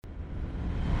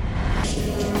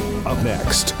Up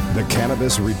next, the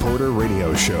Cannabis Reporter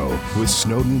Radio Show with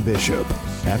Snowden Bishop.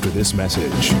 After this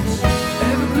message.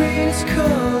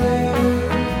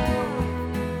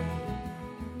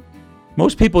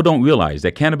 Most people don't realize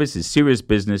that cannabis is serious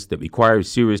business that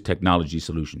requires serious technology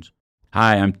solutions.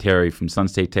 Hi, I'm Terry from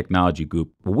Sunstate Technology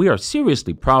Group, where we are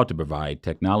seriously proud to provide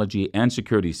technology and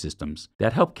security systems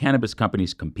that help cannabis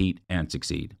companies compete and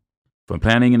succeed. From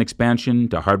planning and expansion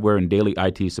to hardware and daily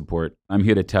IT support, I'm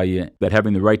here to tell you that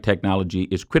having the right technology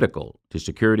is critical to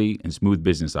security and smooth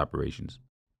business operations.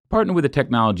 Partner with a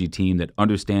technology team that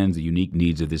understands the unique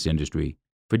needs of this industry.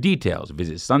 For details,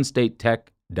 visit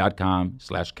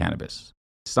sunstatetech.com/cannabis.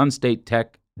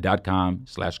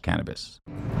 sunstatetech.com/cannabis.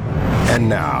 And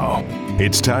now,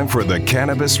 it's time for the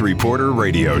Cannabis Reporter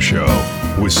Radio Show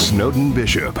with Snowden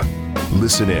Bishop.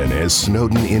 Listen in as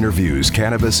Snowden interviews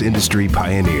cannabis industry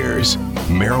pioneers,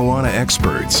 marijuana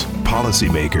experts,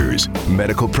 policymakers,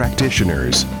 medical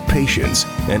practitioners, patients,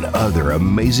 and other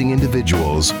amazing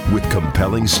individuals with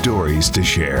compelling stories to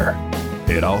share.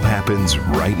 It all happens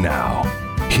right now.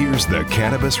 Here's the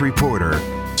Cannabis Reporter,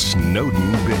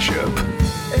 Snowden Bishop.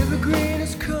 Evergreen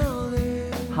is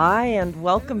calling. Hi, and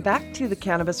welcome back to the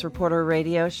Cannabis Reporter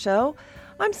Radio Show.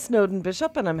 I'm Snowden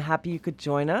Bishop, and I'm happy you could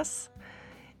join us.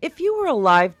 If you were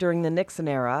alive during the Nixon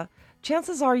era,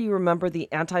 chances are you remember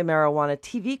the anti-marijuana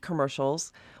TV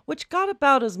commercials, which got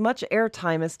about as much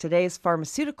airtime as today's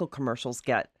pharmaceutical commercials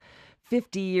get.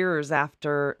 50 years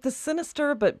after the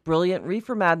sinister but brilliant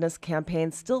reefer madness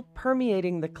campaign still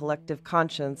permeating the collective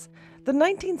conscience, the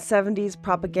 1970s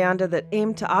propaganda that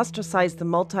aimed to ostracize the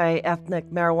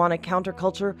multi-ethnic marijuana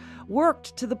counterculture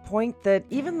worked to the point that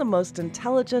even the most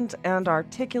intelligent and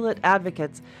articulate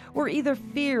advocates were either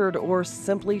feared or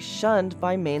simply shunned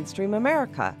by mainstream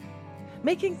America.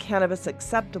 Making cannabis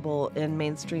acceptable in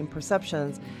mainstream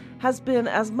perceptions has been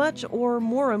as much or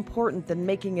more important than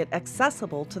making it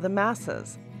accessible to the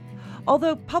masses.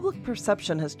 Although public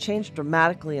perception has changed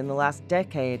dramatically in the last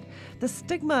decade, the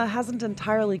stigma hasn't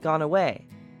entirely gone away.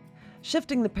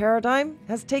 Shifting the paradigm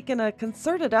has taken a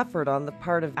concerted effort on the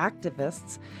part of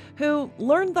activists who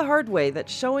learned the hard way that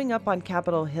showing up on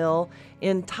Capitol Hill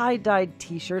in tie-dyed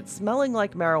t-shirts smelling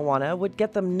like marijuana would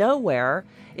get them nowhere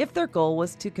if their goal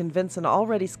was to convince an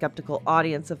already skeptical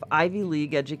audience of Ivy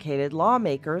League-educated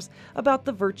lawmakers about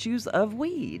the virtues of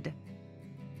weed.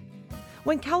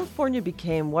 When California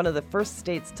became one of the first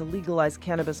states to legalize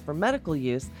cannabis for medical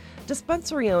use,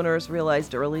 dispensary owners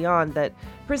realized early on that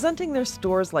presenting their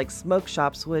stores like smoke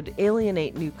shops would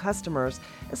alienate new customers,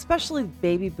 especially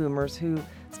baby boomers who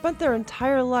spent their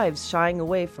entire lives shying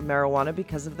away from marijuana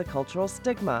because of the cultural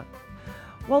stigma.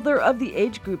 While they're of the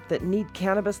age group that need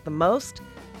cannabis the most,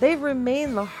 they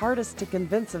remain the hardest to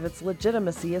convince of its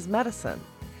legitimacy as medicine.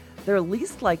 They're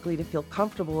least likely to feel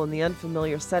comfortable in the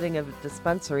unfamiliar setting of a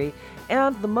dispensary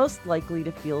and the most likely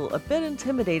to feel a bit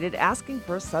intimidated asking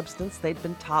for a substance they'd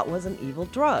been taught was an evil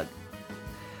drug.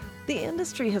 The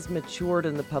industry has matured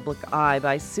in the public eye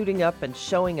by suiting up and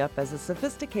showing up as a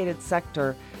sophisticated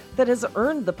sector that has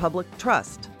earned the public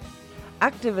trust.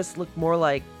 Activists look more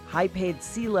like high-paid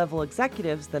C-level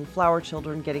executives than flower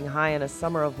children getting high in a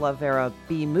Summer of Love era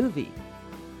B-movie.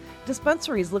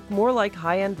 Dispensaries look more like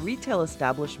high-end retail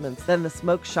establishments than the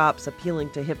smoke shops appealing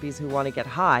to hippies who want to get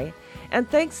high. And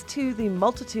thanks to the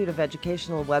multitude of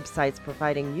educational websites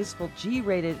providing useful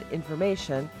G-rated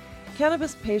information,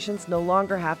 cannabis patients no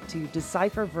longer have to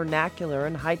decipher vernacular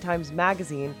in High Times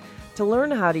magazine to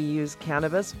learn how to use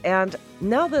cannabis. And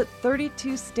now that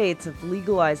 32 states have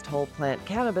legalized whole plant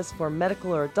cannabis for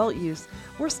medical or adult use,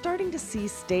 we're starting to see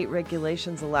state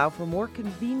regulations allow for more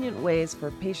convenient ways for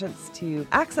patients to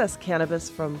access cannabis,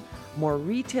 from more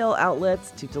retail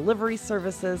outlets to delivery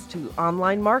services to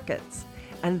online markets.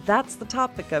 And that's the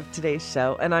topic of today's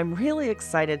show, and I'm really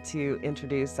excited to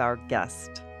introduce our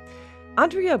guest.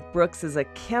 Andrea Brooks is a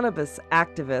cannabis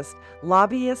activist,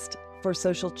 lobbyist for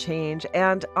social change,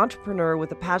 and entrepreneur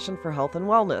with a passion for health and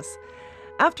wellness.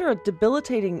 After a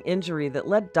debilitating injury that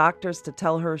led doctors to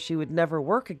tell her she would never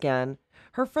work again,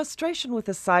 her frustration with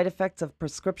the side effects of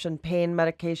prescription pain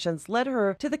medications led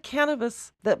her to the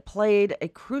cannabis that played a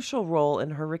crucial role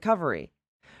in her recovery.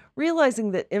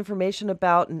 Realizing that information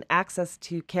about and access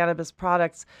to cannabis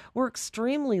products were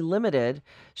extremely limited,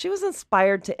 she was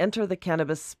inspired to enter the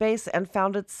cannabis space and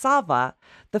founded Sava,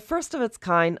 the first of its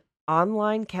kind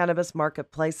online cannabis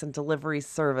marketplace and delivery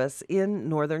service in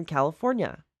Northern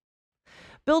California.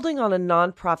 Building on a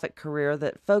nonprofit career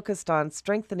that focused on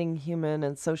strengthening human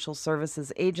and social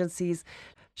services agencies,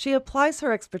 she applies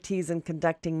her expertise in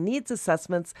conducting needs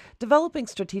assessments, developing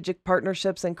strategic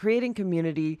partnerships, and creating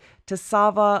community to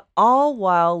Sava, all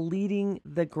while leading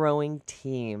the growing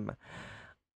team.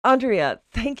 Andrea,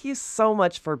 thank you so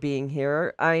much for being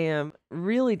here. I am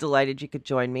really delighted you could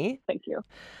join me. Thank you.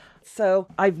 So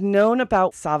I've known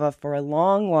about Sava for a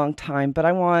long, long time, but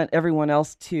I want everyone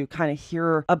else to kind of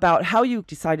hear about how you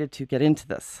decided to get into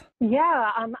this.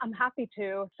 Yeah, I'm happy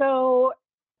to. So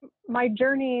my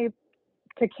journey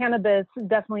to cannabis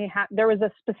definitely there was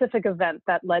a specific event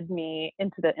that led me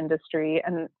into the industry.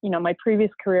 And, my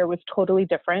previous career was totally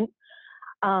different.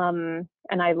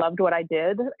 And I loved what I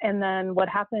did. And then what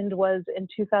happened was in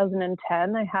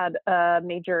 2010, I had a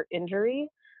major injury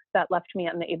that left me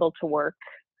unable to work.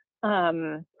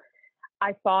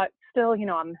 I thought still,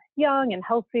 I'm young and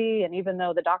healthy. And even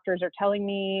though the doctors are telling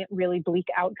me really bleak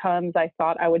outcomes, I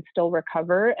thought I would still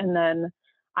recover. And then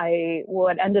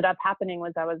what ended up happening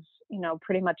was I was,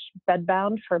 pretty much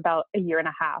bedbound for about a year and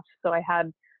a half. So I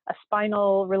had a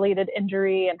spinal related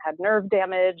injury and had nerve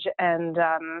damage. And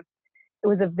it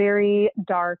was a very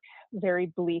dark, very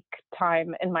bleak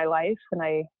time in my life. And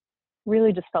I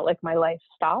really just felt like my life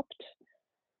stopped.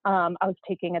 I was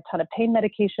taking a ton of pain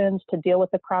medications to deal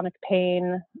with the chronic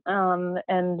pain.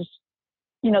 And,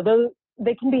 those,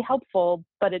 they can be helpful,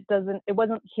 but it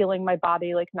wasn't healing my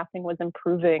body. Like nothing was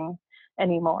improving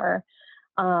anymore.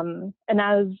 And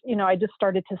as, I just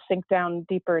started to sink down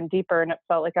deeper and deeper, and it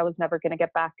felt like I was never going to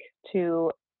get back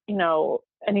to,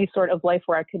 any sort of life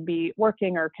where I could be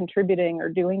working or contributing or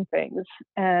doing things.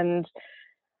 And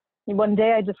one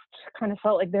day I just kind of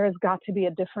felt like there has got to be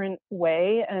a different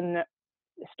way, and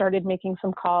started making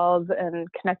some calls and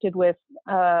connected with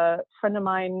a friend of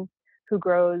mine who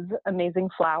grows amazing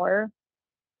flower.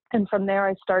 And from there,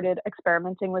 I started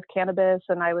experimenting with cannabis,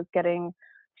 and I was getting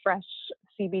fresh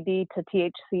CBD to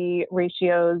THC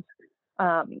ratios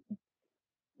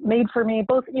made for me.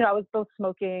 Both, I was both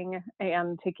smoking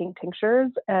and taking tinctures.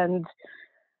 And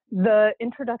the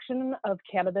introduction of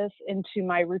cannabis into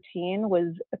my routine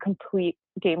was a complete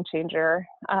game changer.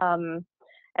 And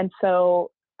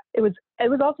so it was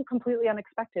also completely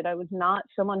unexpected. I was not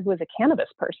someone who was a cannabis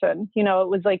person. It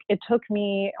was like, it took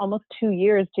me almost 2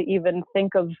 years to even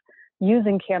think of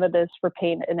using cannabis for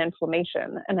pain and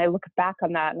inflammation. And I look back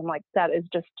on that and I'm like, that is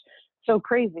just so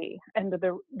crazy. And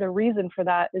the reason for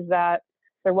that is that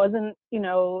there wasn't,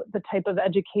 the type of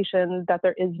education that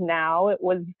there is now. It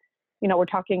was, we're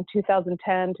talking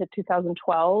 2010 to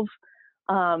 2012.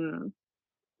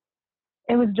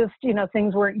 It was just,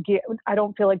 things weren't I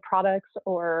don't feel like products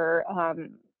or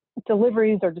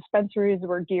deliveries or dispensaries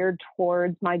were geared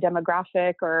towards my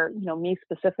demographic or, me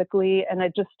specifically. And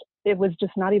it was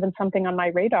just not even something on my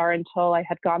radar until I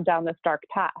had gone down this dark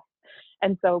path.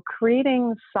 And so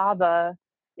creating Sava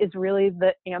is really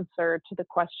the answer to the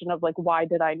question of like, why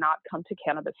did I not come to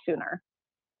cannabis sooner?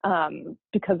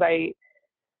 Because I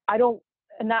don't,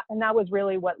 and that was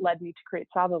really what led me to create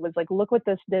Sava, was like, look what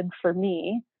this did for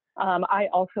me. I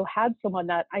also had someone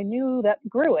that I knew that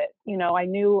grew it. I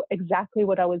knew exactly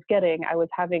what I was getting. I was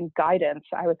having guidance.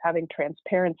 I was having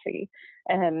transparency.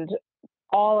 And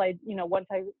once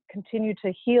I continued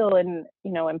to heal and,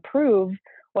 improve,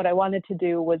 what I wanted to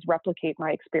do was replicate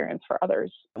my experience for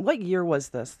others. What year was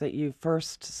this that you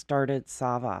first started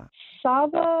Sava?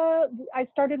 I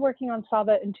started working on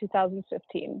Sava in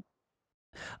 2015.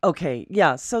 Okay,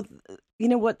 yeah. So,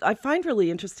 what I find really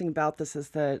interesting about this is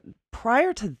that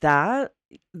prior to that,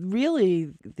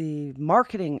 really the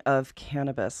marketing of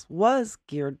cannabis was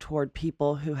geared toward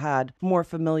people who had more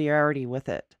familiarity with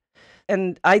it.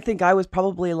 And I think I was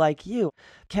probably like you.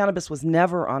 Cannabis was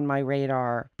never on my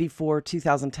radar before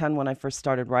 2010 when I first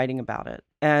started writing about it.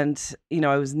 And,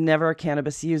 I was never a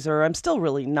cannabis user. I'm still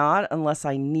really not, unless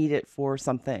I need it for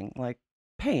something like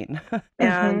pain.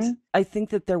 And I think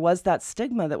that there was that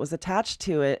stigma that was attached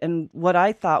to it. And what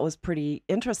I thought was pretty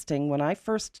interesting when I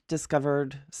first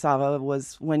discovered Sava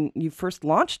was when you first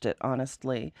launched it,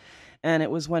 honestly. And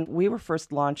it was when we were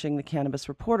first launching the Cannabis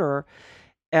Reporter.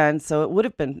 And so it would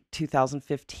have been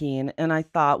 2015. And I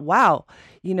thought, wow,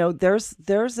 there's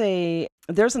an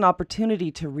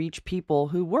opportunity to reach people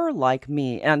who were like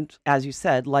me. And as you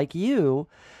said, like you,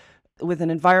 with an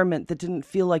environment that didn't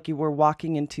feel like you were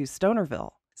walking into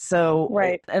Stonerville. So,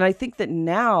 right. And I think that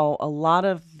now a lot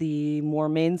of the more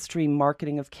mainstream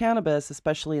marketing of cannabis,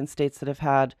 especially in states that have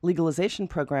had legalization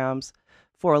programs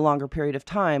for a longer period of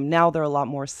time, now they're a lot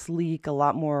more sleek, a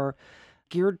lot more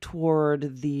geared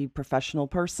toward the professional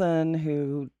person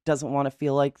who doesn't want to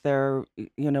feel like they're,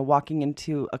 walking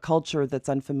into a culture that's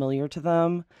unfamiliar to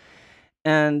them.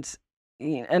 And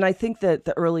I think that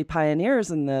the early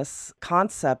pioneers in this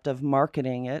concept of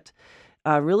marketing it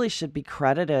really should be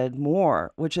credited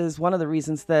more, which is one of the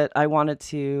reasons that I wanted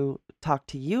to talk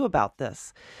to you about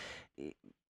this.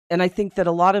 And I think that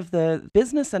a lot of the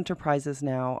business enterprises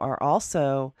now are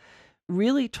also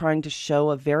really trying to show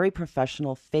a very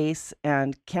professional face,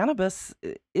 and cannabis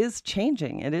is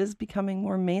changing. It is becoming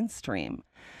more mainstream.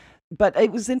 But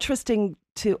it was interesting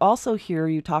to also hear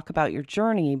you talk about your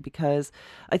journey, because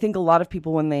I think a lot of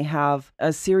people, when they have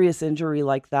a serious injury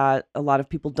like that, a lot of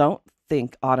people don't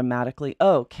think automatically,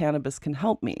 oh, cannabis can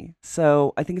help me.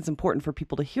 So I think it's important for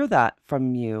people to hear that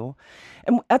from you.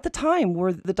 And at the time,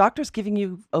 were the doctors giving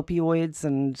you opioids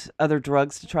and other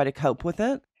drugs to try to cope with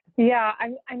it? Yeah,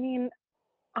 I mean,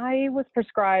 I was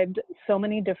prescribed so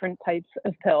many different types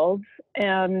of pills,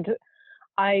 and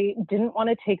I didn't want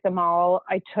to take them all.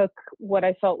 I took what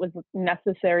I felt was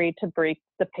necessary to break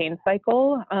the pain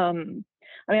cycle.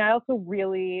 I also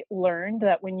really learned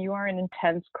that when you are in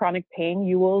intense chronic pain,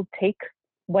 you will take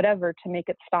whatever to make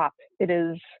it stop.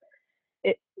 It's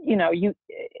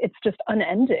just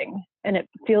unending, and it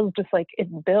feels just like it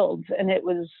builds, and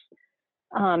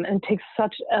and it takes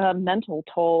such a mental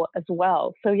toll as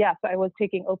well. So yes, I was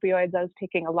taking opioids. I was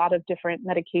taking a lot of different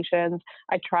medications.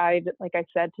 I tried, like I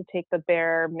said, to take the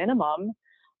bare minimum,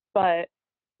 but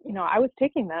I was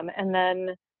taking them. And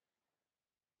then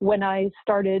when I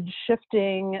started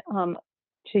shifting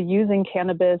to using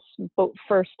cannabis, both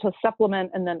first to supplement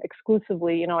and then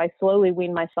exclusively, I slowly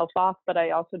weaned myself off, but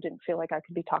I also didn't feel like I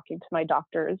could be talking to my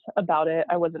doctors about it.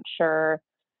 I wasn't sure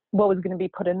what was going to be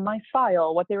put in my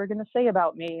file, what they were going to say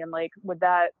about me. And like, would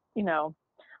that,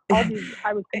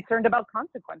 I was concerned about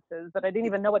consequences that I didn't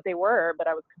even know what they were, but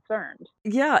I was concerned.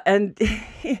 Yeah. And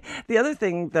the other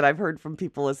thing that I've heard from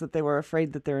people is that they were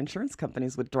afraid that their insurance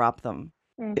companies would drop them.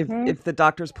 If the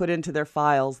doctors put into their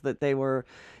files that they were,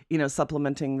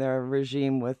 supplementing their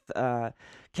regime with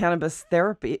cannabis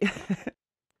therapy.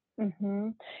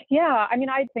 Yeah. I mean,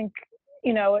 I think,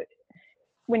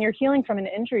 when you're healing from an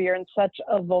injury, you're in such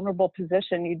a vulnerable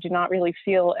position. You do not really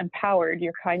feel empowered.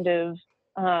 You're kind of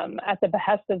at the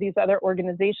behest of these other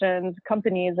organizations,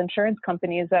 companies, insurance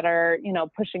companies that are,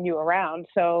 pushing you around.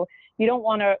 So you don't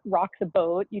want to rock the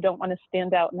boat. You don't want to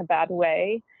stand out in a bad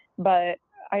way. But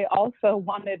I also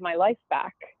wanted my life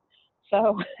back.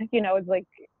 So, it's like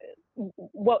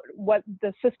what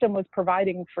the system was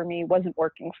providing for me wasn't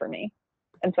working for me.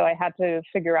 And so I had to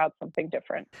figure out something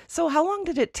different. So how long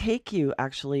did it take you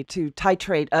actually to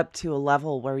titrate up to a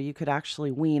level where you could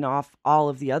actually wean off all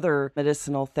of the other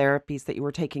medicinal therapies that you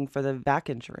were taking for the back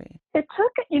injury? It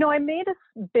took, I made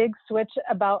a big switch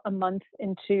about a month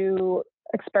into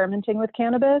experimenting with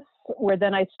cannabis, where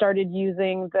then I started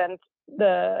using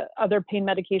the other pain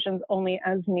medications only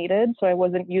as needed. So I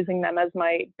wasn't using them as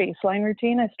my baseline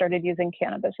routine. I started using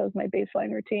cannabis as my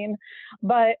baseline routine,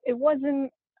 but it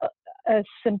wasn't a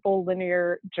simple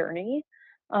linear journey.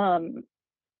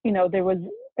 There was,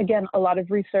 again, a lot of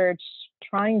research,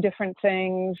 trying different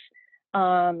things,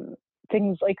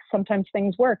 things like sometimes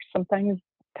things worked, sometimes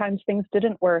things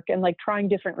didn't work, and like trying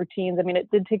different routines. I mean,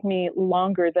 it did take me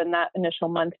longer than that initial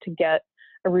month to get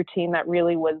a routine that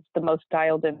really was the most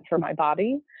dialed in for my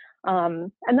body.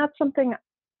 And that's something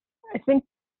I think,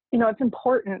 it's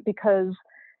important, because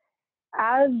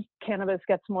as cannabis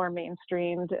gets more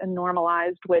mainstreamed and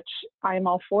normalized, which I'm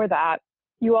all for that,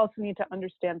 you also need to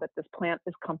understand that this plant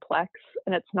is complex,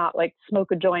 and it's not like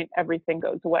smoke a joint, everything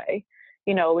goes away.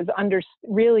 It was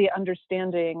really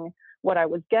understanding what I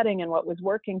was getting and what was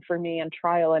working for me, and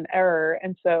trial and error.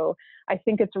 And so I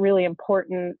think it's really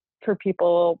important for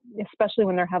people, especially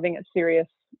when they're having a serious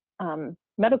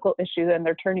medical issue and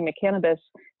they're turning to cannabis,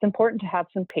 it's important to have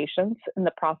some patience in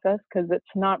the process, because it's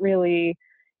not really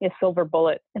a silver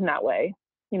bullet in that way.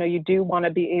 You do want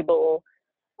to be able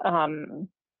to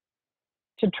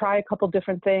try a couple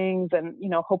different things and,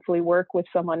 hopefully work with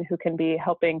someone who can be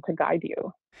helping to guide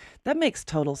you. That makes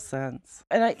total sense.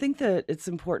 And I think that it's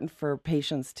important for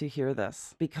patients to hear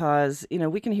this, because,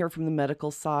 we can hear from the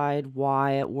medical side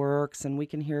why it works, and we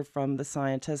can hear from the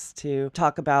scientists to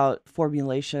talk about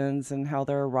formulations and how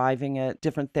they're arriving at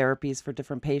different therapies for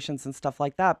different patients and stuff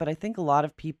like that. But I think a lot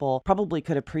of people probably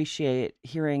could appreciate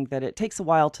hearing that it takes a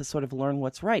while to sort of learn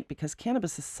what's right, because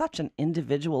cannabis is such an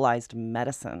individualized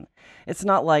medicine. It's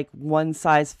not like one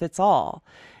size fits all.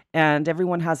 And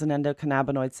everyone has an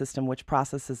endocannabinoid system which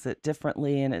processes it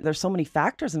differently. And there's so many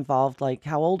factors involved, like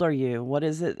how old are you? What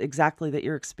is it exactly that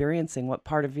you're experiencing? What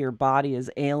part of your body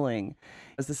is ailing?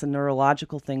 Is this a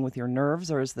neurological thing with your nerves,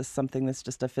 or is this something that's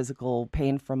just a physical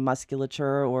pain from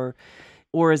musculature, or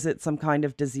is it some kind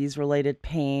of disease-related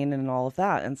pain and all of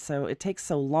that? And so it takes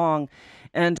so long.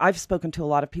 And I've spoken to a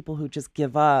lot of people who just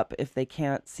give up if they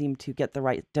can't seem to get the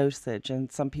right dosage.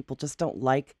 And some people just don't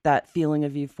like that feeling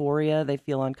of euphoria. They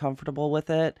feel uncomfortable with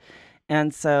it.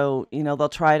 And so, they'll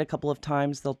try it a couple of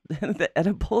times. The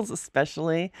edibles,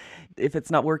 especially if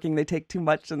it's not working, they take too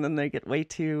much and then they get way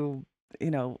too,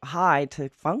 high to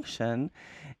function.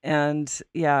 And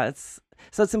yeah, it's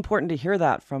important to hear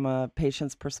that from a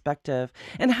patient's perspective.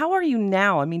 And how are you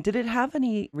now? I mean, did it have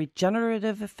any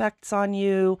regenerative effects on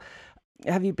you?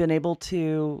 Have you been able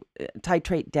to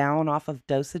titrate down off of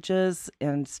dosages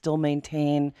and still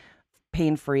maintain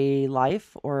pain-free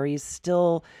life, or are you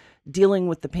still dealing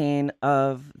with the pain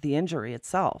of the injury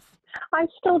itself? I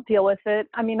still deal with it.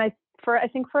 I mean, I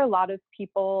think for a lot of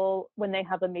people, when they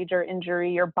have a major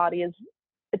injury, your body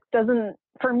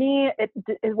for me,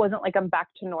 it wasn't like I'm back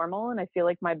to normal, and I feel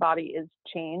like my body is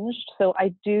changed. So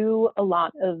I do a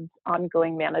lot of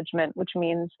ongoing management, which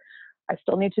means I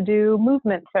still need to do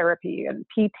movement therapy and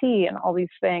PT and all these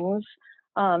things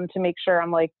to make sure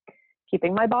I'm like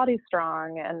keeping my body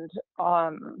strong. And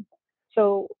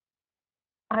so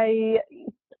I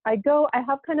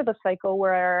have kind of a cycle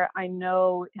where I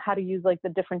know how to use like the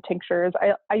different tinctures.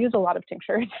 I use a lot of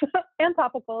tinctures and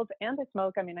topicals, and I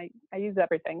smoke. I mean, I use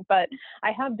everything, but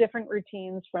I have different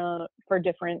routines for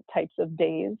different types of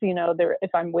days. If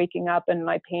I'm waking up and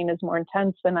my pain is more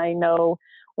intense, then I know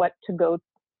what to go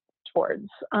towards.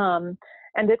 And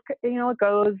it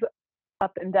goes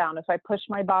up and down. If I push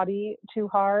my body too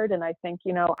hard and I think,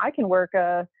 I can work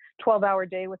a 12-hour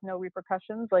day with no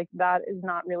repercussions, like that is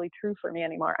not really true for me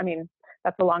anymore. I mean,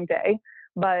 that's a long day,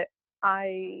 but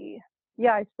I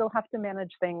still have to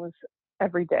manage things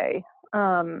every day.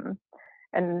 And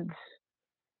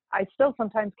I still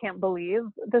sometimes can't believe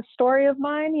this story of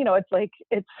mine. It's like,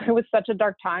 it was such a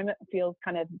dark time. It feels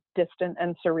kind of distant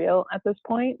and surreal at this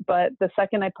point. But the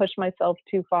second I push myself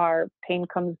too far, pain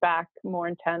comes back more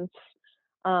intense.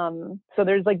 So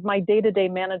there's like my day-to-day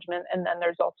management, and then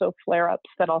there's also flare-ups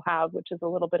that I'll have, which is a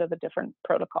little bit of a different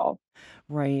protocol.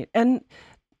 Right. And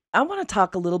I want to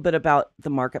talk a little bit about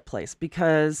the marketplace,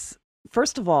 because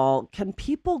first of all, can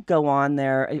people go on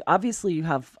there? Obviously, you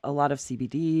have a lot of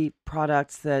CBD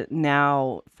products that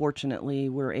now, fortunately,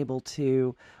 we're able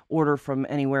to order from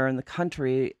anywhere in the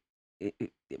country.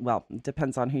 Well, it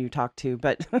depends on who you talk to,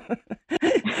 but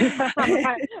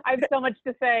I have so much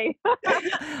to say.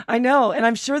 I know. And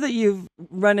I'm sure that you've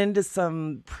run into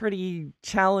some pretty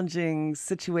challenging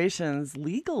situations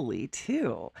legally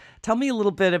too. Tell me a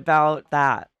little bit about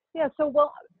that. Yeah. So,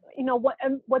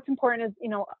 what's important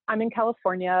is, I'm in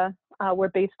California. We're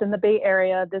based in the Bay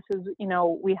Area. This is,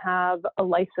 we have a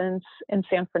license in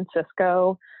San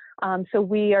Francisco. So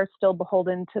we are still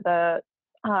beholden to the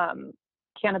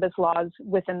cannabis laws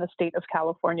within the state of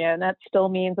California. And that still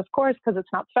means, of course, because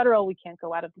it's not federal, we can't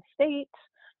go out of the state.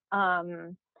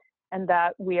 And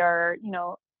that we are,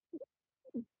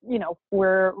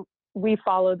 we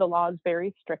follow the laws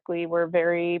very strictly. We're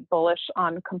very bullish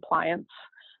on compliance.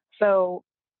 So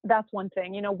that's one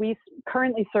thing. We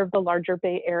currently serve the larger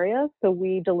Bay Area, so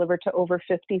we deliver to over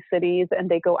 50 cities, and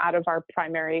they go out of our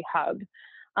primary hub.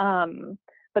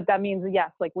 But that means,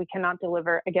 yes, like we cannot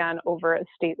deliver again over a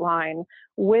state line.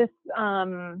 With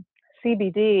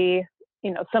CBD,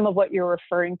 some of what you're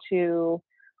referring to,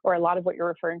 or a lot of what you're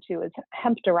referring to, is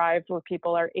hemp derived, where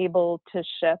people are able to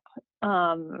ship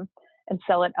and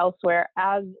sell it elsewhere.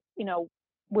 As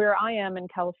where I am in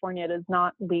California, it is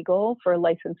not legal for a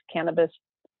licensed cannabis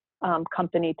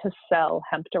company to sell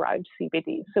hemp derived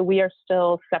CBD. So we are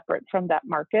still separate from that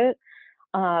market.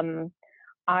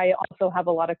 I also have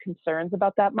a lot of concerns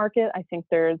about that market. I think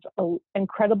there's an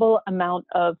incredible amount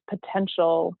of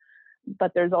potential,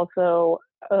 but there's also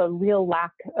a real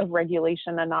lack of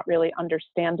regulation and not really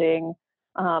understanding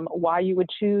why you would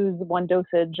choose one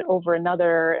dosage over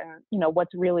another, and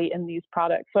what's really in these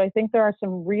products. So I think there are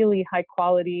some really high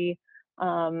quality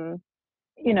hemp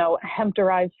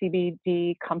derived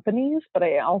CBD companies, but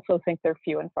I also think they're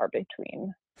few and far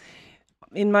between.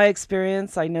 In my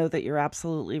experience, I know that you're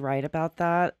absolutely right about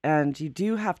that. And you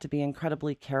do have to be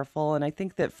incredibly careful. And I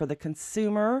think that for the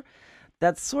consumer,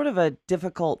 that's sort of a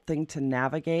difficult thing to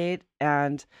navigate.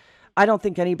 And I don't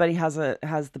think anybody has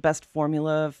the best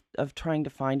formula of trying to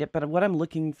find it. But what I'm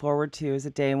looking forward to is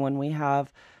a day when we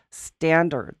have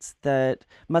standards that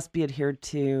must be adhered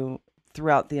to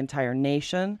throughout the entire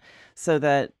nation, so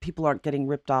that people aren't getting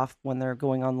ripped off when they're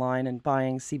going online and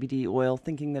buying CBD oil,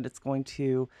 thinking that it's going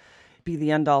to be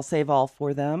the end-all, save-all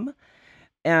for them.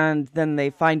 And then they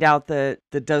find out that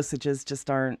the dosages just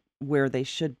aren't where they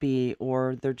should be,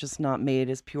 or they're just not made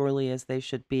as purely as they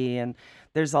should be. And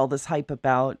there's all this hype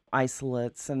about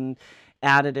isolates and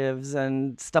additives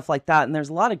and stuff like that. And there's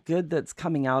a lot of good that's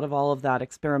coming out of all of that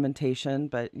experimentation.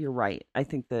 But you're right. I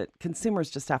think that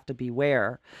consumers just have to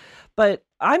beware. But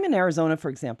I'm in Arizona, for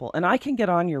example, and I can get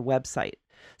on your website.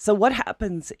 So what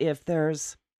happens if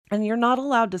and you're not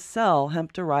allowed to sell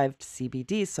hemp-derived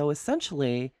CBD, so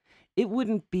essentially it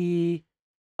wouldn't be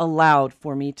allowed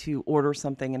for me to order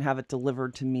something and have it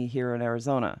delivered to me here in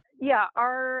Arizona. Yeah,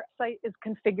 our site is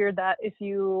configured that if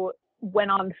you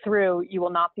went on through, you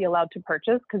will not be allowed to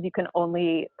purchase because you can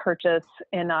only purchase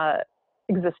in a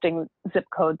existing zip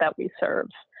code that we serve.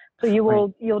 So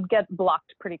you'll get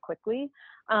blocked pretty quickly.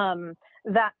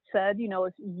 That said,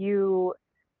 if you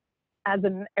as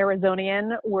an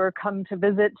Arizonian were come to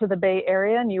visit to the Bay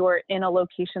Area and you are in a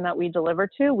location that we deliver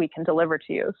to, we can deliver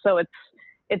to you. So it's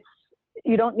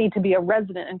you don't need to be a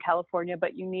resident in California,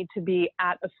 but you need to be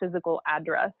at a physical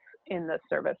address in the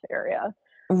service area.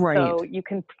 Right. So you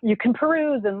can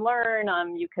peruse and learn.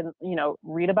 You can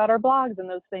read about our blogs and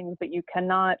those things, but you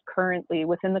cannot currently,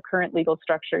 within the current legal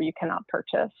structure, you cannot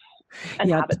purchase and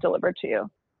have it delivered to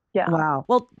you. Yeah. Wow.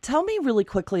 Well, tell me really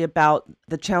quickly about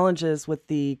the challenges with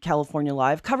the California law.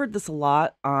 I've covered this a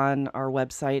lot on our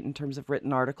website in terms of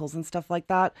written articles and stuff like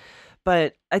that.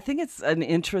 But I think it's an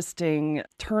interesting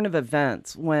turn of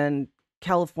events when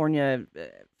California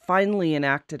finally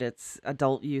enacted its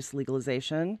adult use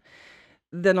legalization.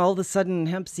 Then all of a sudden,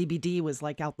 hemp CBD was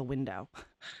like out the window.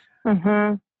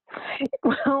 Mm-hmm.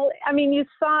 Well, I mean, you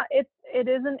saw it. It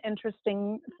is an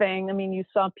interesting thing. I mean, you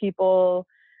saw people,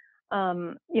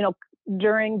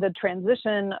 during the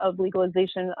transition of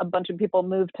legalization, a bunch of people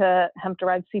moved to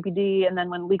hemp-derived CBD, and then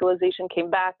when legalization came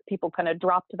back, people kind of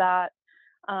dropped that.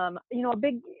 A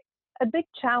big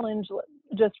challenge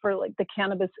just for like the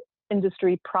cannabis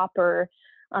industry proper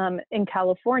in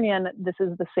California, and this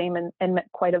is the same in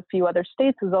quite a few other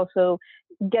states, is also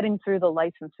getting through the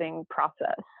licensing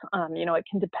process. It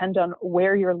can depend on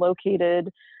where you're located.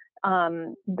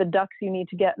 The ducks you need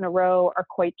to get in a row are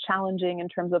quite challenging in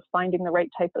terms of finding the right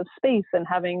type of space and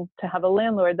having to have a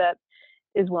landlord that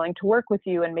is willing to work with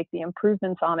you and make the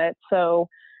improvements on it. So,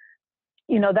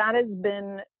 that has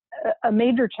been a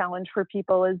major challenge for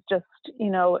people, is just,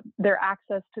 their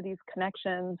access to these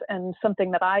connections. And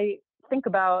something that I think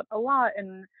about a lot,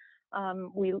 and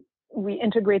we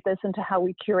integrate this into how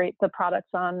we curate the products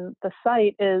on the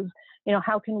site, is,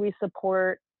 how can we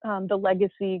support the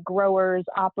legacy growers,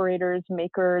 operators,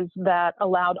 makers that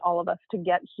allowed all of us to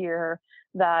get here,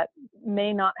 that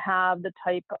may not have the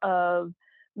type of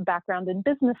background in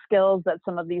business skills that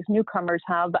some of these newcomers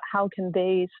have, but how can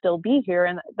they still be here?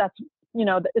 And that's,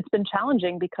 it's been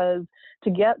challenging because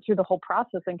to get through the whole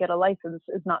process and get a license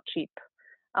is not cheap.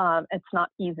 It's not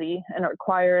easy, and it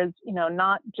requires,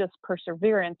 not just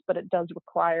perseverance, but it does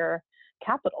require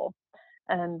capital.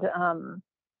 And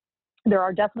there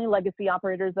are definitely legacy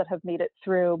operators that have made it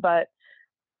through, but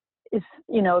if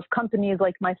companies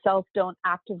like myself don't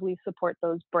actively support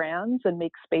those brands and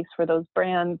make space for those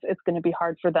brands, it's going to be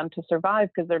hard for them to survive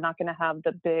because they're not going to have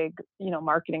the big,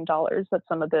 marketing dollars that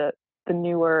some of the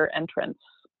newer entrants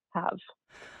have.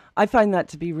 I find that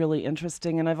to be really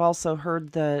interesting. And I've also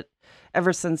heard that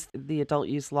ever since the adult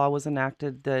use law was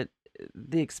enacted, that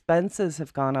the expenses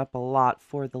have gone up a lot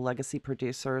for the legacy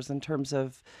producers in terms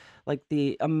of like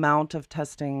the amount of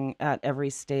testing at every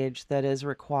stage that is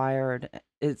required.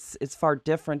 It's far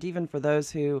different, even for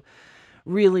those who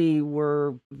really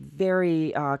were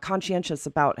very conscientious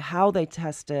about how they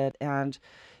tested and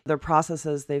their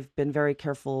processes. They've been very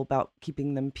careful about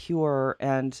keeping them pure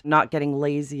and not getting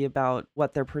lazy about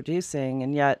what they're producing.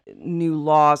 And yet new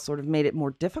law sort of made it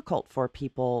more difficult for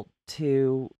people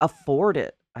to afford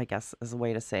it, I guess is a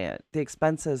way to say it. The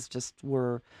expenses just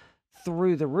were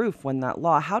through the roof when that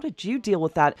law. How did you deal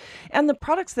with that? And the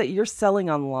products that you're selling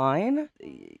online,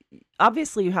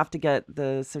 obviously you have to get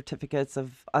the certificates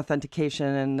of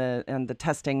authentication and the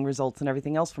testing results and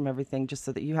everything else from everything just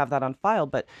so that you have that on file.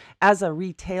 But as a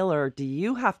retailer, do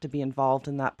you have to be involved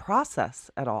in that process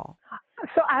at all?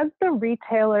 So as the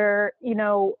retailer,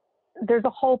 there's a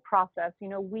whole process.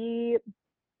 We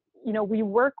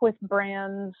work with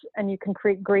brands and you can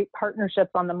create great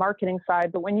partnerships on the marketing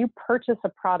side, but when you purchase a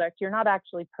product, you're not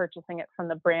actually purchasing it from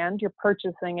the brand, you're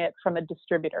purchasing it from a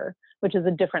distributor, which is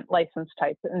a different license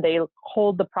type, and they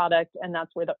hold the product, and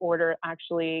that's where the order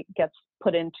actually gets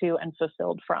put into and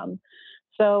fulfilled from.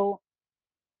 So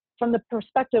from the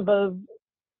perspective of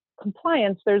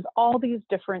compliance, there's all these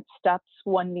different steps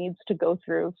one needs to go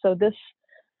through. So this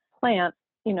plant,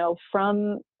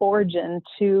 from origin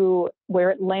to where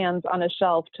it lands on a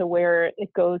shelf to where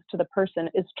it goes to the person,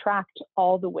 is tracked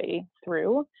all the way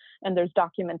through, and there's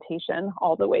documentation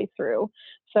all the way through.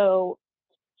 So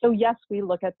yes, we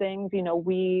look at things,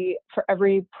 we, for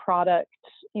every product,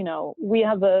 we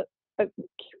have a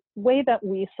way that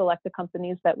we select the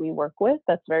companies that we work with,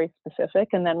 that's very specific.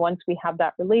 And then once we have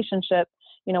that relationship,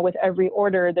 with every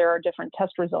order, there are different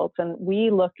test results, and we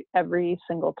look every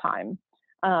single time.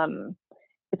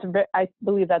 I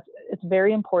believe it's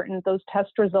very important. Those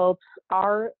test results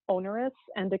are onerous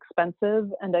and expensive,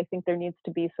 and I think there needs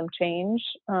to be some change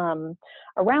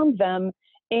around them.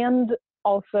 And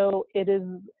also, it is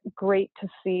great to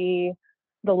see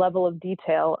the level of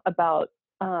detail about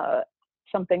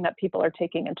something that people are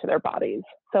taking into their bodies.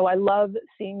 So I love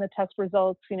seeing the test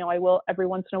results. I will, every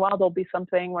once in a while, there'll be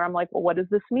something where I'm like, well, what does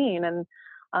this mean?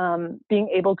 And being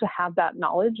able to have that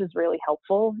knowledge is really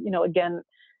helpful. Again,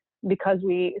 because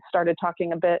we started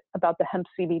talking a bit about the hemp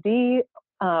CBD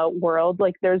world,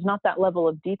 like there's not that level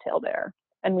of detail there.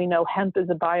 And we know hemp is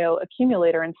a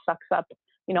bioaccumulator and sucks up,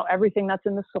 everything that's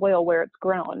in the soil where it's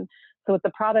grown. So with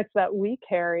the products that we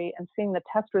carry and seeing the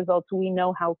test results, we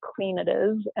know how clean it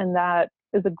is. And that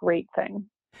is a great thing.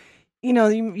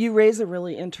 You raise a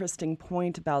really interesting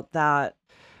point about that.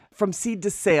 From seed to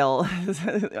sale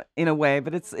in a way,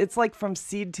 but it's like from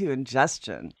seed to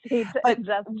ingestion.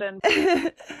 Ingestion.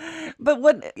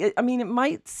 But it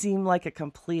might seem like a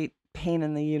complete pain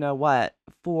in the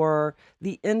for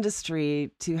the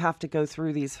industry to have to go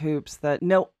through these hoops that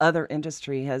no other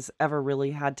industry has ever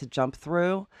really had to jump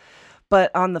through.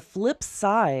 But on the flip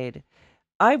side,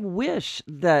 I wish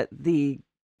that the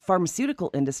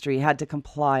pharmaceutical industry had to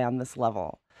comply on this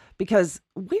level, because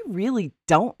we really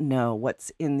don't know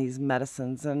what's in these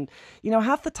medicines. And,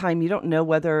 half the time you don't know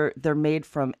whether they're made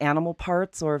from animal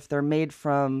parts or if they're made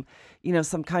from,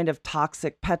 some kind of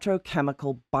toxic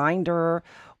petrochemical binder,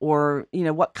 or,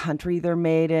 what country they're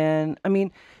made in.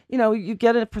 You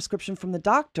get a prescription from the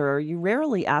doctor, you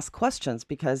rarely ask questions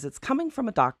because it's coming from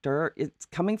a doctor, it's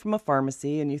coming from a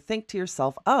pharmacy, and you think to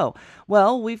yourself, oh,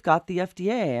 well, we've got the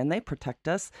FDA and they protect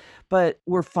us. But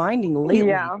we're finding lately...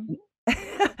 Yeah.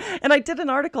 And I did an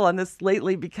article on this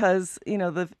lately because,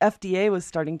 the FDA was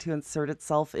starting to insert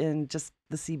itself in just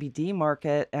the CBD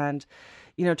market and,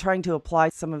 trying to apply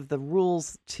some of the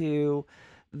rules to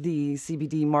the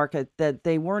CBD market that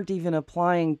they weren't even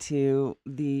applying to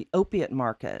the opiate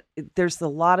market. There's a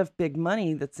lot of big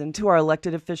money that's into our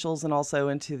elected officials and also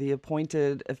into the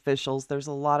appointed officials. There's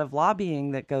a lot of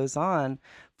lobbying that goes on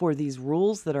for these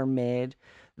rules that are made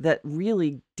that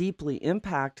really deeply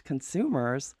impact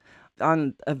consumers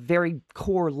on a very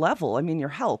core level. Your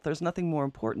health, there's nothing more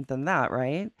important than that,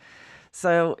 right?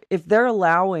 So if they're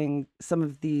allowing some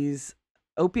of these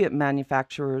opiate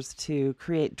manufacturers to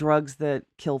create drugs that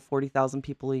kill 40,000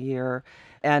 people a year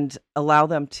and allow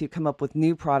them to come up with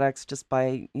new products just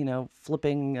by,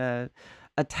 flipping a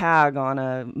tag on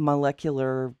a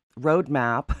molecular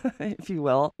roadmap, if you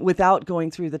will, without going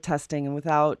through the testing and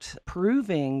without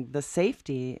proving the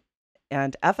safety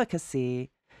and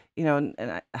efficacy, and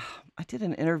I did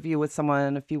an interview with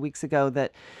someone a few weeks ago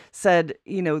that said,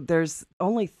 there's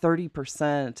only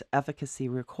 30% efficacy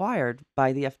required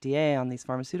by the FDA on these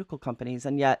pharmaceutical companies.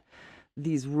 And yet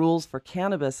these rules for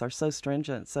cannabis are so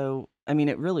stringent. So,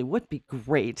 it really would be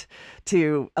great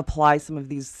to apply some of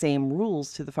these same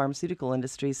rules to the pharmaceutical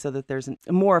industry so that there's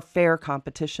a more fair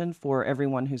competition for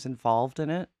everyone who's involved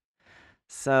in it.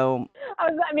 So,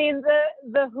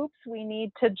 the hoops we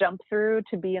need to jump through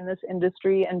to be in this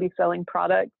industry and be selling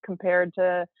products compared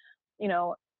to,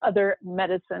 other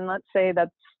medicine, let's say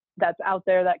that's out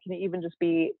there that can even just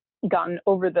be gotten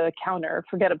over the counter,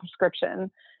 forget a prescription,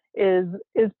 is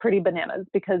pretty bananas.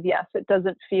 Because yes, it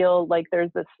doesn't feel like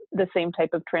there's the same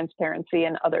type of transparency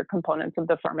in other components of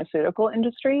the pharmaceutical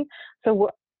industry. So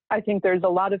I think there's a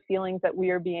lot of feelings that we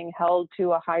are being held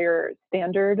to a higher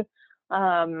standard.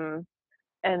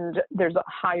 And there's a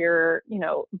higher,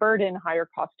 burden, higher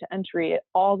cost to entry,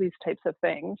 all these types of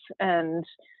things. And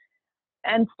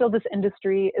still this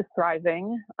industry is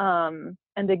thriving.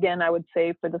 And again, I would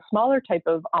say for the smaller type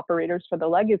of operators, for the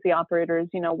legacy operators,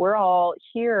 we're all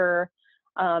here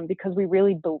because we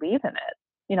really believe in it.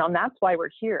 And that's why we're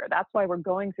here. That's why we're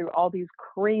going through all these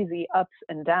crazy ups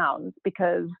and downs,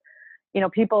 because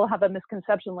people have a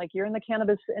misconception, like you're in the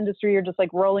cannabis industry, you're just like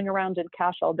rolling around in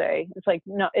cash all day. It's like,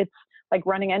 no, it's like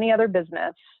running any other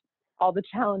business, all the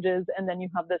challenges. And then you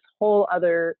have this whole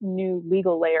other new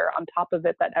legal layer on top of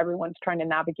it that everyone's trying to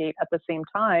navigate at the same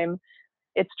time.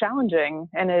 It's challenging,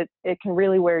 and it can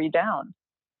really wear you down.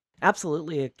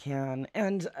 Absolutely, it can.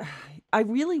 And I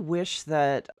really wish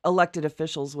that elected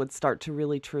officials would start to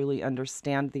really, truly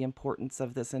understand the importance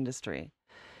of this industry.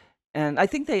 And I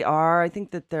think they are. I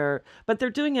think that they're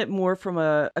doing it more from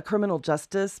a criminal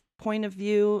justice point of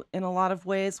view in a lot of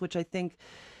ways, which I think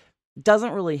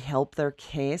doesn't really help their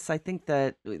case. I think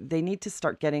that they need to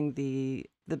start getting the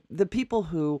the people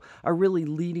who are really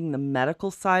leading the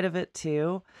medical side of it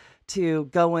too, to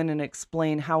go in and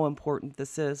explain how important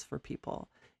this is for people.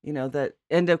 That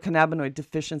endocannabinoid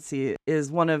deficiency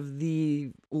is one of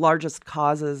the largest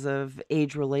causes of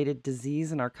age-related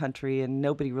disease in our country, and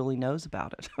nobody really knows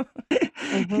about it.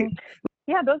 Mm-hmm.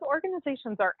 Yeah, those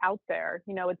organizations are out there.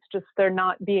 It's just they're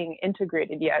not being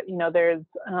integrated yet. There's,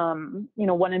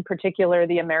 one in particular,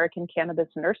 the American Cannabis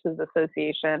Nurses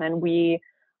Association, and we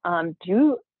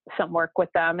do some work with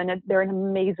them, and they're an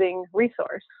amazing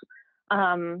resource.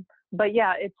 But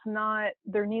yeah, it's not,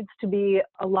 there needs to be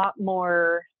a lot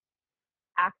more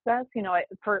access.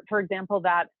 For example,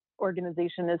 that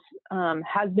organization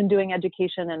has been doing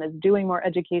education and is doing more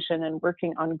education and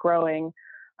working on growing.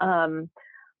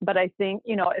 But I think,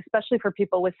 especially for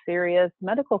people with serious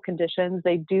medical conditions,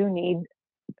 they do need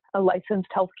a licensed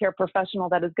healthcare professional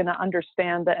that is going to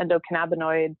understand the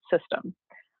endocannabinoid system.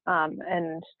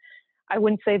 And I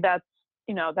wouldn't say that's,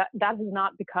 that has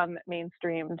not become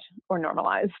mainstreamed or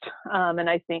normalized. And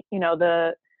I think,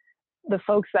 the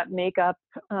folks that make up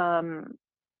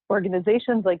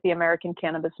organizations like the American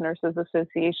Cannabis Nurses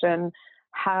Association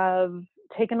have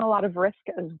taken a lot of risk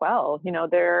as well.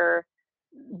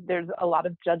 There's a lot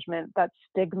of judgment, that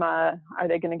stigma. Are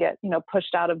they going to get,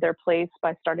 pushed out of their place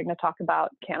by starting to talk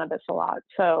about cannabis a lot?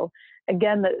 So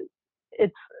again,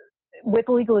 it's with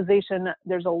legalization,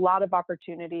 there's a lot of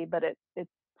opportunity, but it's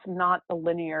not a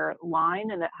linear line,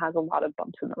 and it has a lot of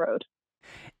bumps in the road.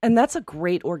 And that's a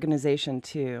great organization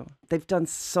too. They've done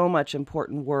so much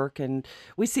important work, and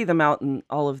we see them out in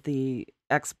all of the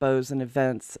expos and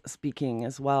events speaking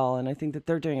as well. And I think that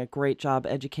they're doing a great job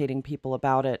educating people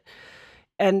about it.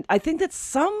 And I think that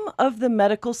some of the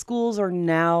medical schools are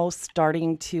now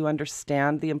starting to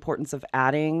understand the importance of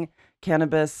adding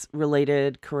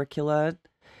cannabis-related curricula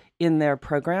in their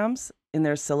programs, in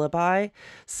their syllabi.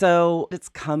 So it's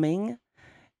coming.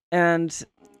 And,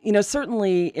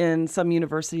 certainly in some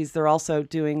universities, they're also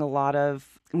doing a lot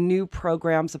of new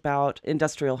programs about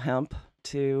industrial hemp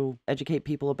to educate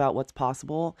people about what's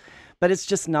possible, but it's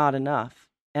just not enough.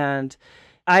 And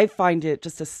I find it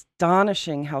just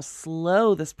astonishing how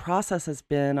slow this process has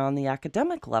been on the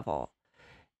academic level.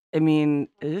 I mean,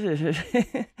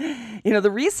 the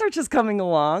research is coming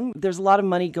along. There's a lot of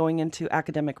money going into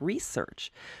academic research,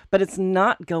 but it's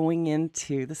not going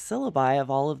into the syllabi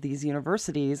of all of these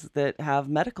universities that have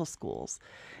medical schools.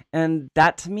 And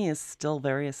that to me is still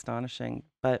very astonishing.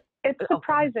 But it's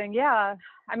surprising, yeah.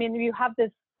 I mean, you have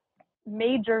this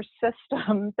major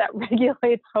system that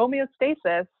regulates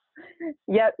homeostasis,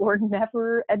 yet we're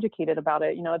never educated about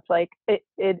it. It's like, it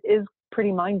is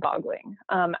pretty mind-boggling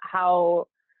how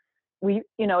we,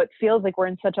 it feels like we're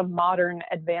in such a modern,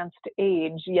 advanced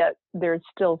age, yet there's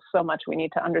still so much we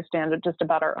need to understand just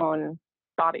about our own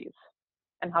bodies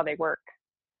and how they work.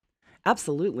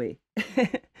 Absolutely.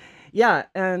 Yeah.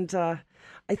 And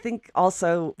I think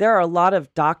also there are a lot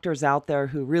of doctors out there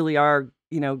who really are,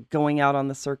 going out on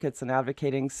the circuits and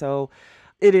advocating. So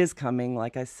it is coming,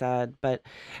 like I said. But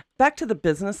back to the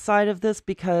business side of this,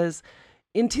 because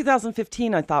in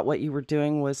 2015, I thought what you were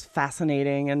doing was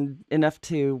fascinating and enough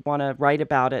to want to write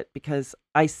about it, because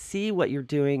I see what you're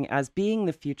doing as being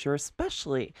the future,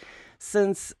 especially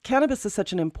since cannabis is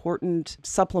such an important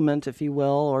supplement, if you will,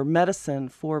 or medicine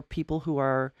for people who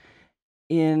are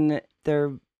in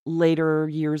their later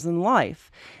years in life.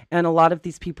 And a lot of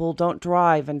these people don't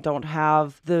drive and don't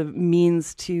have the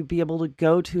means to be able to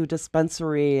go to a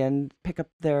dispensary and pick up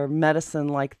their medicine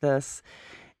like this.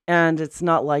 And it's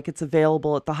not like it's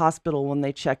available at the hospital when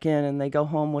they check in and they go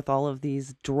home with all of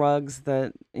these drugs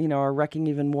that, are wreaking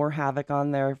even more havoc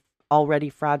on their already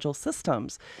fragile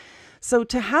systems. So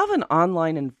to have an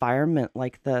online environment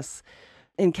like this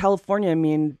in California, I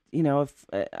mean, if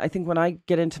I think when I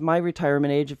get into my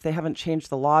retirement age, if they haven't changed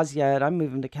the laws yet, I'm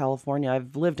moving to California.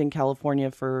 I've lived in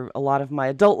California for a lot of my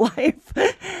adult life.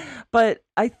 But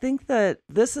I think that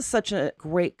this is such a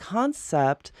great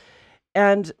concept.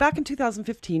 And back in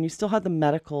 2015, you still had the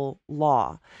medical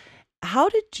law. How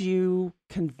did you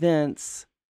convince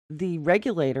the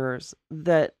regulators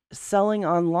that selling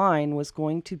online was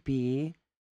going to be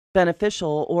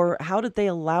beneficial, or how did they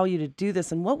allow you to do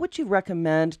this? And what would you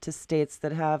recommend to states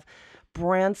that have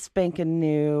brand spanking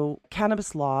new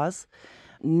cannabis laws,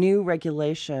 new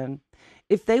regulation,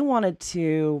 if they wanted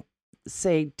to,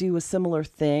 say, do a similar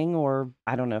thing, or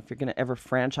I don't know if you're going to ever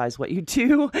franchise what you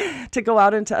do to go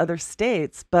out into other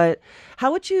states, but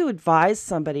how would you advise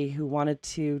somebody who wanted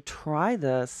to try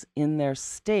this in their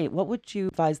state? What would you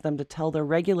advise them to tell their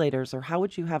regulators, or how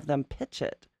would you have them pitch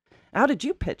it? How did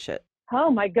you pitch it? Oh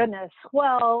my goodness.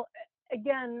 Well,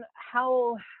 again,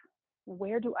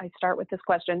 where do I start with this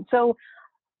question? So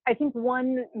I think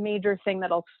one major thing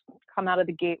that I'll come out of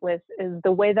the gate with is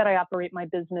the way that I operate my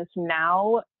business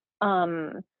now,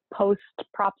 post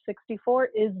Prop 64,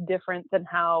 is different than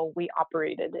how we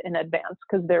operated in advance,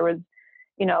 because there was,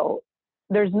 you know,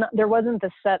 there wasn't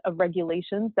the set of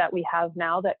regulations that we have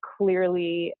now that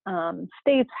clearly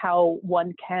states how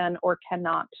one can or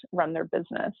cannot run their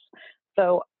business.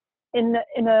 So in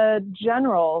a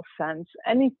general sense,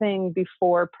 anything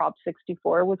before Prop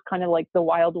 64 was kind of like the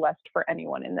Wild West for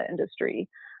anyone in the industry.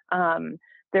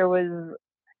 There was,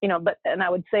 and I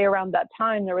would say around that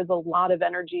time, there was a lot of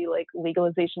energy, like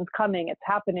legalization's coming, it's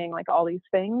happening, like all these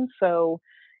things. So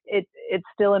it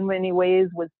still in many ways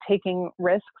was taking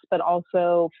risks, but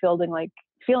also feeling like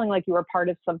you were part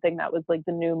of something that was like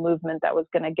the new movement that was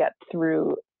going to get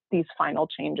through these final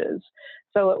changes.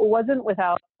 So it wasn't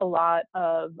without a lot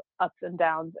of ups and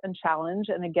downs and challenge,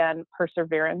 and again,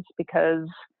 perseverance, because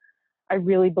I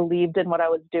really believed in what I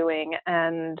was doing,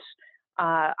 and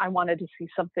I wanted to see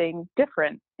something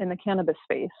different in the cannabis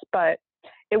space. But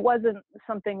it wasn't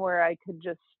something where I could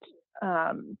just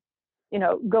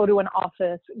go to an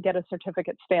office, get a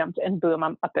certificate stamped, and boom,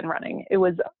 I'm up and running. It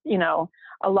was,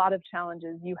 a lot of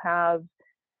challenges. You have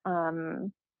a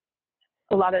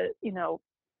lot of,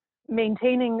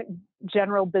 maintaining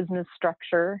general business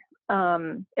structure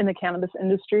in the cannabis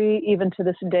industry, even to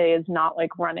this day, is not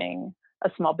like running a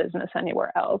small business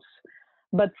anywhere else.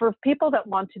 But for people that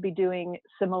want to be doing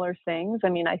similar things, I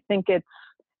mean, I think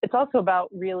it's also about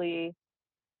really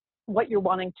what you're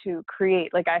wanting to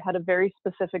create. Like, I had a very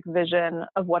specific vision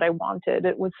of what I wanted.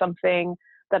 It was something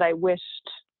that I wished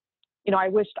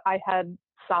I had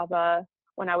Sava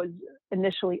when I was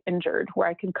initially injured, where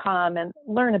I could come and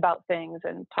learn about things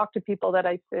and talk to people that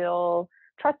I feel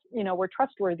were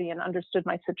trustworthy and understood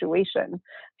my situation.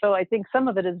 So I think some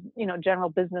of it is, general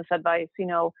business advice,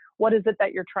 what is it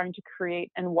that you're trying to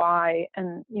create and why,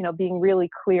 and, being really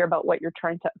clear about what you're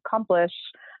trying to accomplish.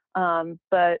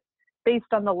 But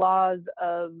based on the laws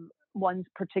of one's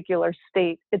particular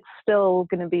state, it's still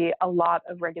going to be a lot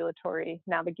of regulatory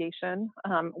navigation.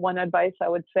 One advice I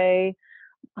would say,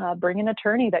 bring an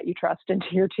attorney that you trust into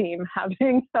your team.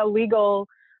 Having a legal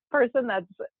person that's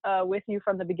with you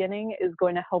from the beginning is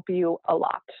going to help you a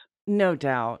lot. No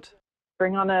doubt.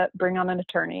 Bring on an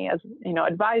attorney as,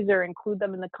 advisor, include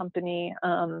them in the company,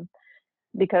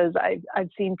 because I've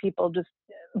seen people just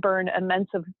burn immense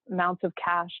amounts of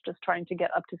cash just trying to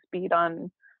get up to speed on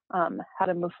how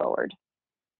to move forward.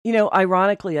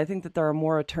 Ironically, I think that there are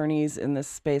more attorneys in this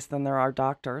space than there are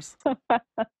doctors.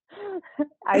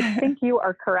 I think you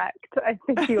are correct.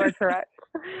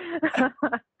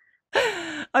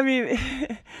 I mean,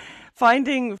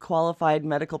 finding qualified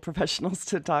medical professionals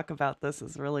to talk about this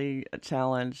is really a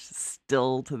challenge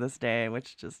still to this day,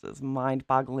 which just is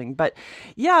mind-boggling. But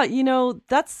yeah,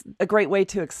 that's a great way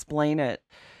to explain it.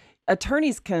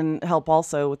 Attorneys can help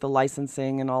also with the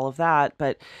licensing and all of that.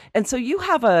 And so you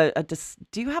have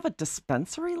do you have a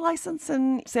dispensary license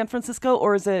in San Francisco,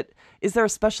 or is there a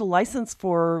special license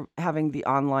for having the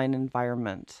online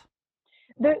environment?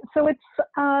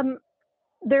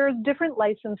 There's different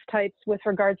license types with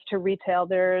regards to retail.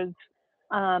 There's,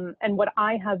 and what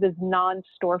I have is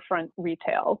non-storefront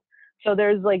retail. So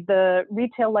there's like the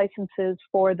retail licenses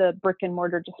for the brick and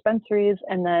mortar dispensaries,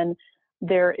 and then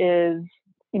there is,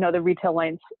 the retail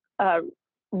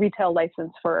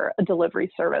license for a delivery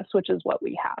service, which is what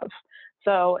we have.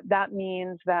 So that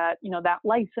means that, that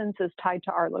license is tied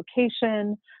to our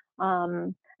location.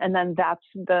 And then that's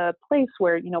the place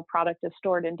where, product is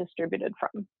stored and distributed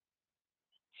from.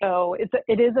 So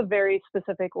it is a very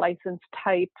specific license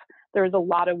type. There was a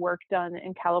lot of work done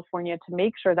in California to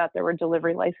make sure that there were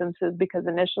delivery licenses, because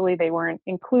initially they weren't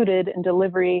included, and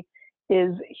delivery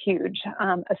is huge.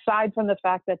 Aside from the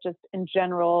fact that just in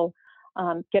general,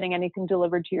 getting anything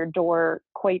delivered to your door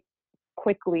quite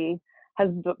quickly has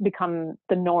become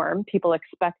the norm. People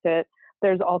expect it.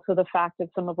 There's also the fact of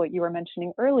some of what you were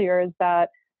mentioning earlier, is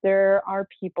that there are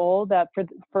people that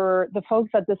for the folks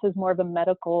that this is more of a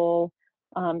medical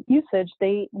usage,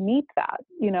 they need that,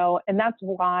 and that's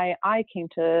why I came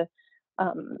to,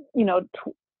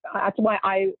 that's why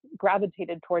I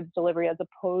gravitated towards delivery as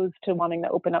opposed to wanting to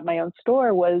open up my own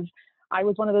store. Was I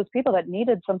was one of those people that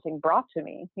needed something brought to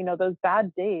me. Those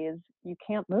bad days, you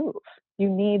can't move. You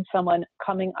need someone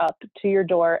coming up to your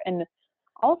door. And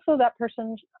also that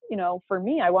person, for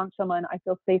me, I want someone I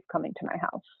feel safe coming to my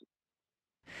house.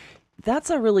 That's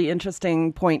a really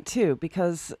interesting point too,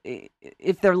 because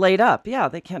if they're laid up,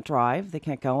 they can't drive, they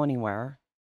can't go anywhere.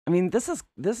 I mean, this is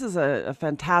a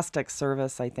fantastic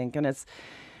service, I think, and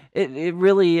it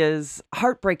really is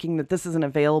heartbreaking that this isn't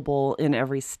available in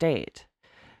every state.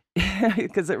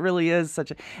 because it really is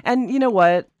such a, and you know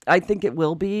what? I think it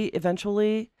will be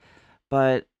eventually,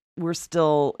 but we're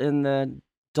still in the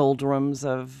doldrums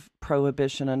of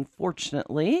prohibition,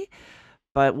 unfortunately,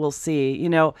 but we'll see.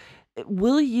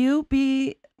 Will you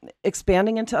be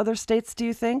expanding into other states, do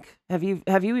you think? Have you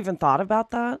even thought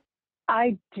about that?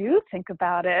 I do think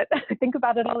about it. I think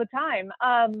about it all the time.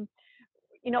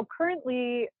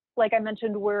 Currently, like I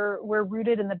mentioned, we're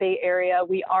rooted in the Bay Area.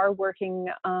 We are working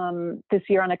this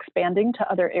year on expanding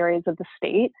to other areas of the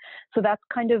state. So that's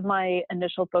kind of my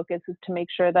initial focus, is to make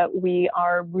sure that we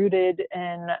are rooted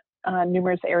in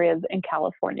numerous areas in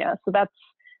California. So that's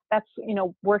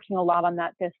working a lot on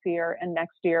that this year and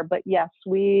next year. But yes,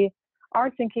 we are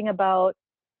thinking about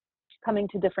coming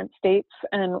to different states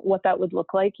and what that would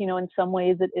look like. In some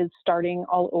ways it is starting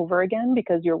all over again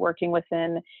because you're working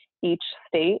within each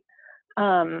state.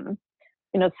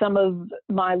 Some of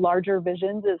my larger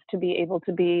visions is to be able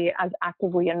to be as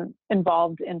actively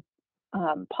involved in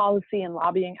policy and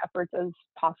lobbying efforts as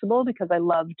possible, because I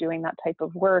love doing that type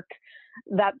of work.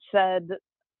 That said,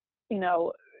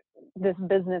 this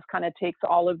business kind of takes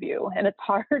all of you, and it's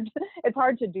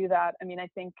hard to do that. I mean, I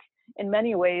think in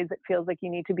many ways it feels like you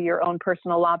need to be your own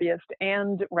personal lobbyist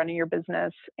and running your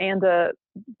business and a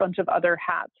bunch of other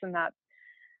hats, and that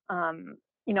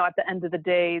at the end of the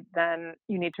day, then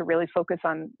you need to really focus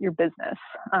on your business.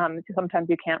 Sometimes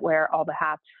you can't wear all the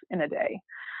hats in a day.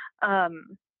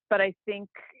 But I think,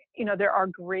 there are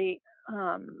great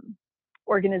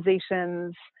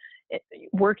organizations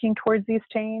working towards these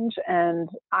change, and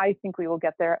I think we will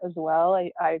get there as well.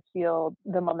 I feel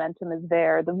the momentum is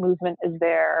there, the movement is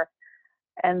there,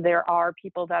 and there are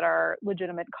people that are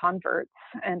legitimate converts.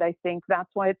 And I think that's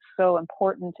why it's so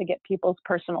important to get people's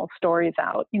personal stories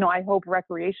out. I hope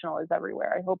recreational is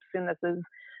everywhere. I hope soon this is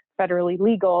federally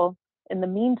legal. In the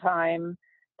meantime,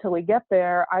 till we get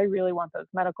there, I really want those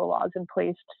medical laws in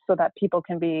place so that people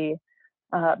can be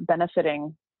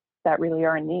benefiting that really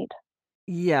are in need.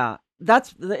 Yeah,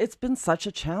 it's been such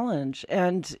a challenge.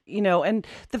 And and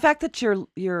the fact that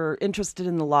you're interested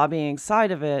in the lobbying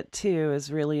side of it too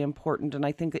is really important. And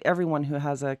I think that everyone who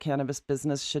has a cannabis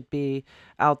business should be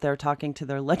out there talking to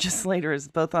their legislators,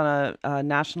 both on a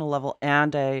national level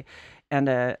and a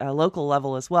local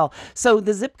level as well. So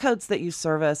the zip codes that you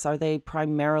service, are they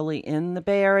primarily in the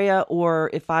Bay Area?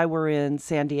 Or if I were in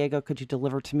San Diego, could you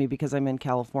deliver to me because I'm in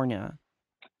California?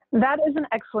 That is an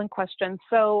excellent question.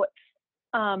 So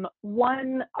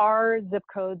our zip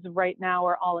codes right now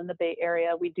are all in the Bay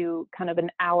Area. We do kind of an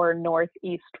hour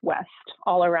northeast west,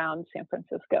 all around San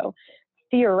Francisco.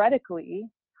 Theoretically,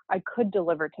 I could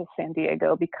deliver to San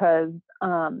Diego because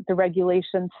the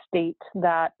regulations state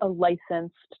that a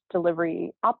licensed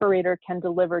delivery operator can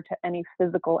deliver to any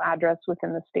physical address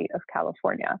within the state of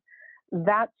California.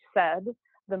 That said,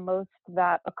 the most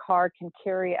that a car can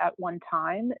carry at one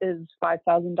time is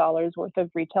 $5,000 worth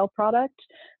of retail product.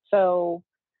 So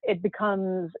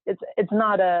it's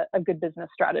not a good business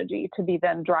strategy to be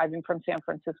then driving from San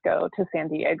Francisco to San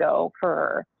Diego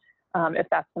for if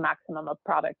that's the maximum of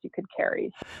product you could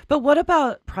carry. But what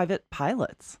about private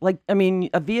pilots?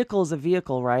 A vehicle is a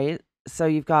vehicle, right? So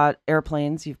you've got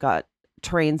airplanes, you've got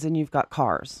trains, and you've got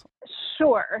cars.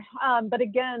 Sure. But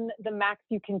again, the max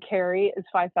you can carry is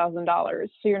 $5,000.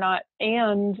 So you're not,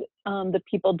 and the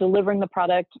people delivering the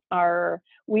product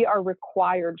we are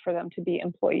required for them to be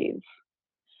employees.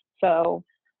 So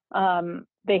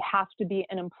they have to be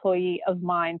an employee of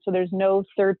mine. So there's no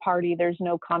third party, there's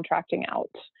no contracting out.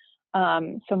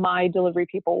 So my delivery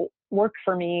people work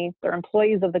for me, they're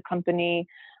employees of the company.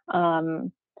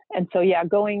 And so, yeah,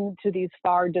 going to these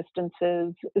far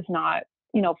distances is not,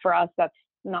 for us, that's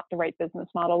not the right business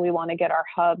model. We want to get our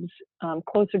hubs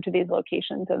closer to these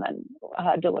locations and then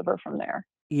deliver from there.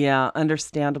 Yeah,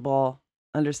 understandable.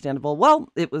 Well,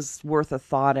 it was worth a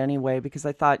thought anyway, because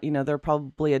I thought, there are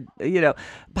probably,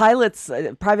 pilots,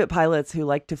 private pilots who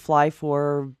like to fly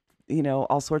for,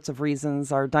 all sorts of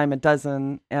reasons are a dime a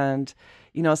dozen. And,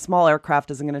 a small aircraft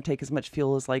isn't going to take as much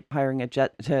fuel as like hiring a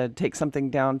jet to take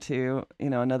something down to,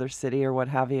 another city or what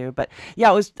have you. But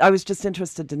yeah, I was just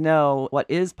interested to know what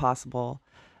is possible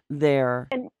there.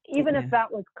 And even if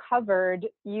that was covered,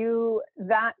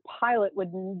 that pilot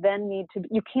would then need to,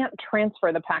 you can't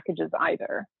transfer the packages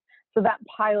either. So that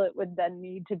pilot would then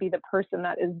need to be the person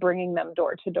that is bringing them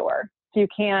door to door. So you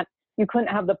couldn't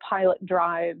have the pilot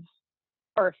drive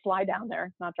or fly down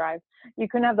there, not drive. You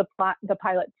couldn't have the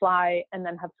pilot fly and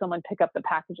then have someone pick up the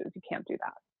packages. You can't do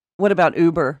that. What about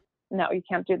Uber? No, you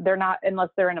can't they're not, unless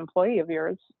they're an employee of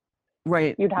yours.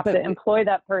 Right. You'd have to employ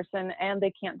that person, and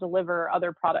they can't deliver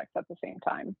other products at the same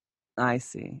time. I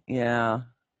see. Yeah.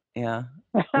 Yeah.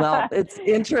 Well, it's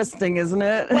interesting, isn't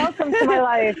it? Welcome to my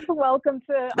life. Welcome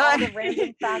to all the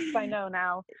random facts I know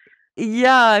now.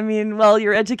 Yeah, I mean, well,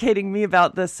 you're educating me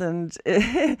about this, and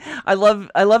I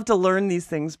love to learn these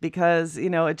things because,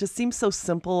 it just seems so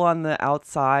simple on the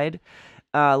outside,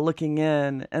 looking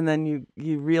in, and then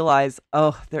you realize,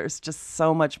 oh, there's just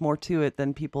so much more to it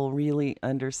than people really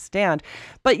understand.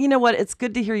 But you know what? It's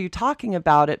good to hear you talking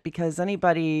about it because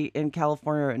anybody in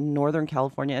California, or in Northern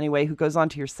California anyway, who goes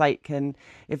onto your site can,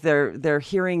 if they're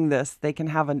hearing this, they can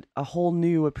have a whole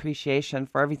new appreciation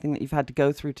for everything that you've had to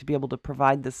go through to be able to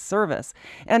provide this service.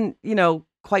 And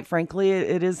quite frankly,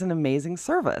 it is an amazing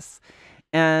service.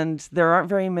 And there aren't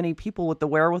very many people with the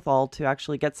wherewithal to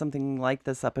actually get something like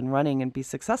this up and running and be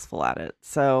successful at it.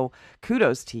 So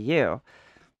kudos to you.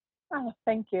 Oh,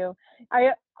 thank you.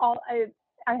 I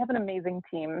have an amazing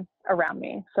team around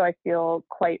me, so I feel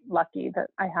quite lucky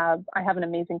that I have an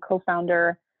amazing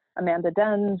co-founder, Amanda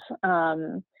Denz,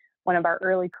 one of our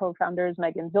early co-founders,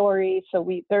 Megan Zori. So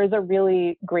there's a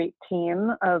really great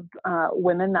team of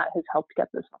women that has helped get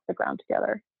this off the ground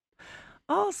together.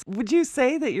 Oh, would you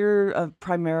say that you're a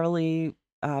primarily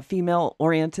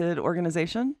female-oriented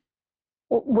organization?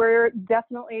 We're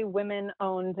definitely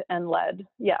women-owned and led.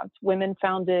 Yeah, it's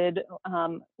women-founded.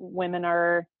 Women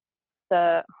are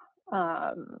the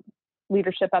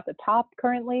leadership at the top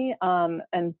currently, and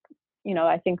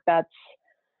I think that's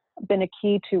been a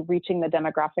key to reaching the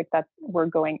demographic that we're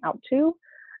going out to.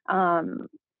 So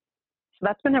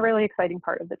that's been a really exciting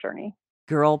part of the journey.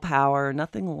 Girl power,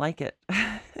 nothing like it.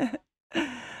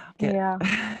 Yeah.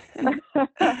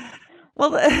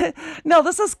 Well, no,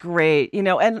 this is great,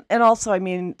 and also, I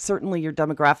mean, certainly your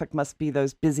demographic must be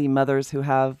those busy mothers who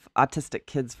have autistic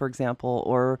kids, for example,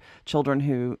 or children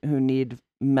who need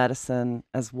medicine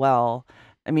as well.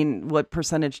 I mean, what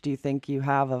percentage do you think you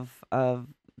have of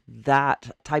that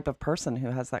type of person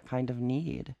who has that kind of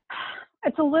need?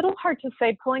 It's a little hard to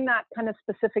say. Pulling that kind of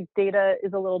specific data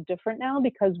is a little different now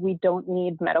because we don't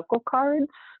need medical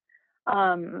cards.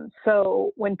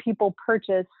 So when people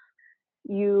purchase,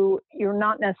 you're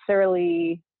not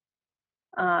necessarily,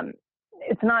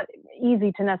 it's not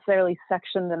easy to necessarily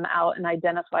section them out and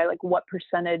identify like what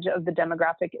percentage of the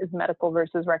demographic is medical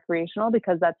versus recreational,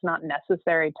 because that's not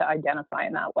necessary to identify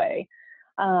in that way.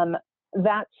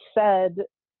 That said,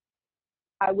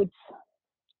 it's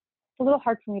a little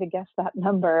hard for me to guess that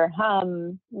number.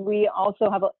 We also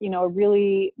have a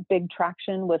really big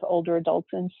traction with older adults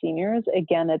and seniors.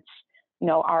 Again, it's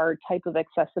our type of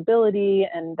accessibility,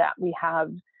 and that we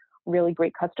have really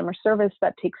great customer service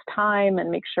that takes time and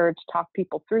make sure to talk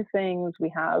people through things.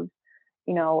 We have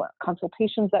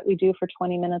consultations that we do for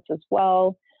 20 minutes as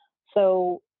well.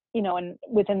 So and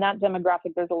within that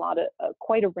demographic, there's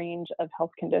quite a range of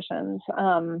health conditions.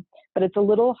 But it's a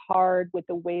little hard with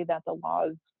the way that the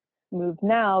laws move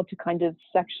now to kind of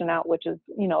section out which is,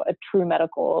 a true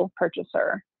medical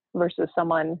purchaser versus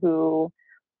someone who,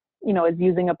 is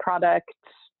using a product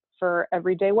for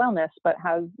everyday wellness, but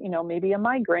has, maybe a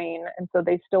migraine. And so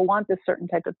they still want this certain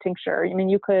type of tincture. I mean,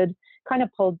 you could kind of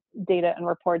pull data and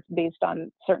reports based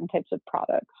on certain types of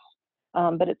products.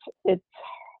 But it's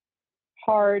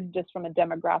hard just from a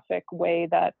demographic way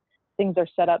that things are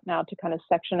set up now to kind of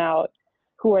section out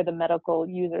who are the medical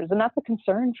users. And that's a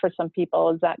concern for some people,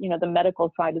 is that, the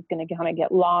medical side is going to kind of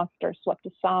get lost or swept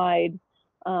aside.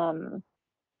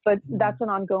 But that's an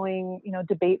ongoing,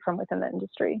 debate from within the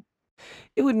industry.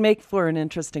 It would make for an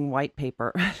interesting white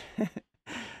paper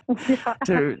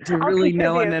to I'll really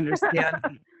know and contribute.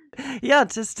 understand. Yeah,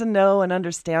 just to know and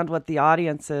understand what the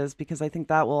audience is, because I think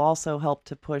that will also help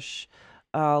to push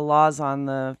laws on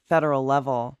the federal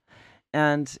level.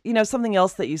 And, something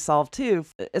else that you solve too,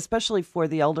 especially for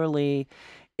the elderly,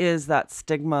 is that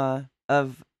stigma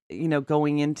of,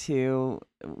 going into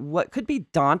what could be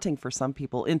daunting for some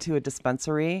people, into a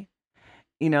dispensary,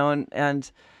 and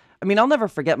I mean, I'll never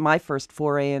forget my first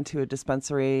foray into a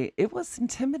dispensary. It was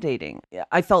intimidating.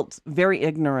 I felt very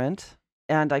ignorant,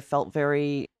 and I felt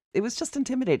it was just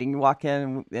intimidating. You walk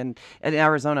in, and in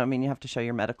Arizona, I mean, you have to show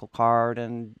your medical card,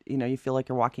 and, you feel like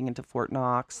you're walking into Fort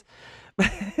Knox.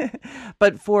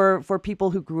 But for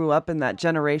people who grew up in that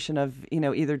generation of,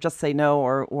 either Just Say No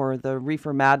or the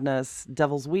Reefer Madness,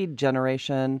 Devil's Weed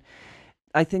generation,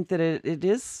 I think that it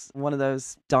is one of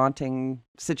those daunting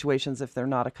situations if they're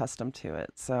not accustomed to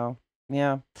it. So,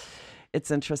 yeah,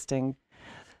 it's interesting.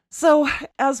 So,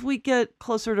 as we get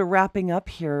closer to wrapping up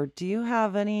here, do you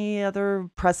have any other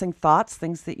pressing thoughts,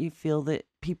 things that you feel that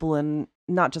people in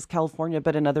not just California,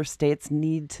 but in other states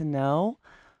need to know?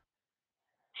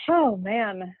 Oh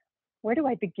man, where do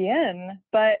I begin?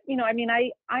 But I mean,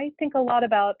 I think a lot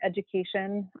about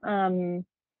education, and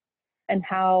and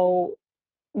how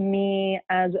me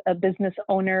as a business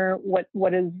owner, what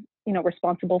is,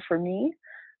 responsible for me,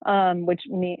 which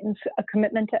means a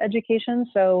commitment to education.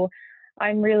 So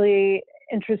I'm really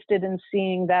interested in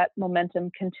seeing that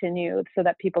momentum continue so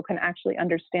that people can actually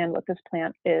understand what this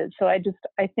plant is. So I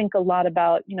think a lot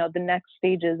about, the next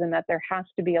stages, and that there has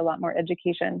to be a lot more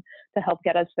education to help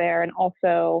get us there. And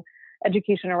also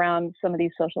education around some of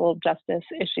these social justice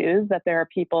issues, that there are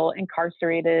people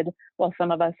incarcerated while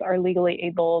some of us are legally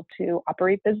able to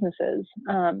operate businesses.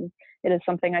 It is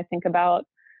something I think about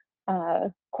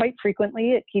quite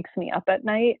frequently. It keeps me up at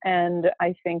night. And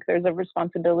I think there's a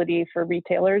responsibility for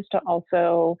retailers to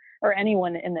also, or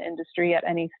anyone in the industry at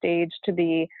any stage, to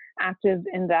be active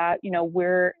in that.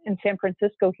 We're in San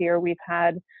Francisco here, we've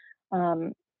had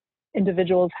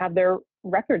individuals have their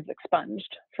records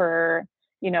expunged for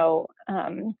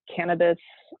cannabis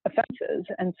offenses.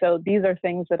 And so these are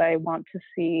things that I want to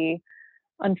see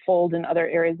unfold in other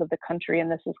areas of the country.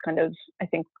 And this is kind of, I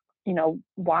think,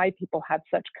 why people have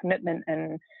such commitment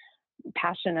and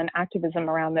passion and activism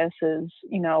around this is,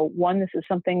 one, this is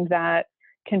something that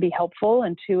can be helpful,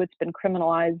 and two, it's been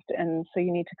criminalized. And so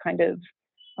you need to kind of,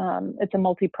 it's a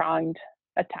multi-pronged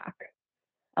attack.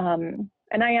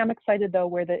 And I am excited, though,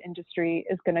 where the industry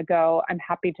is going to go. I'm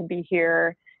happy to be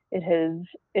here. It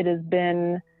has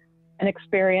been an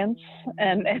experience,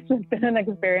 and it's been an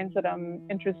experience that I'm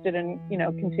interested in,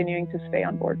 continuing to stay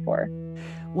on board for.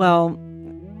 Well,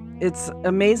 it's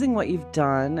amazing what you've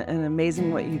done and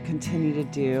amazing what you continue to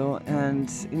do. And,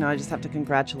 I just have to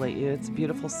congratulate you. It's a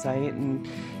beautiful site. And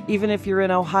even if you're in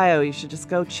Ohio, you should just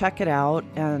go check it out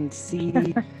and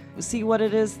see what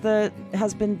it is that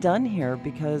has been done here,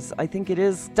 because I think it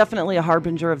is definitely a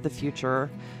harbinger of the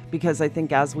future. Because I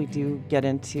think as we do get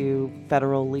into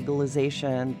federal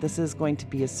legalization, this is going to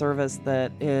be a service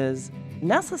that is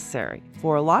necessary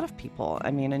for a lot of people.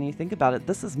 I mean, and you think about it,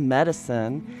 this is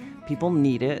medicine. People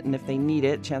need it. And if they need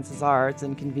it, chances are it's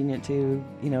inconvenient to,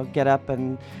 get up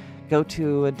and go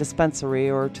to a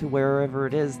dispensary or to wherever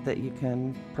it is that you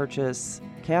can purchase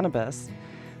cannabis.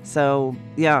 So,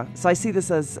 so I see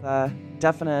this as a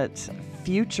definite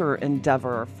future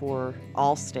endeavor for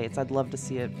all states. I'd love to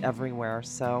see it everywhere.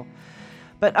 So,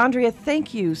 but Andrea,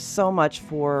 thank you so much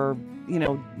for,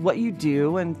 what you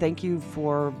do, and thank you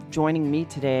for joining me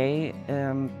today.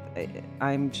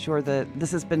 I'm sure that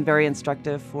this has been very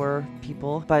instructive for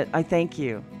people, but I thank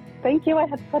you. Thank you. I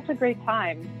had such a great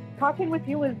time. Talking with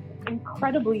you was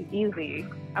incredibly easy.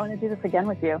 I want to do this again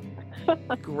with you.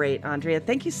 Great, Andrea.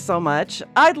 Thank you so much.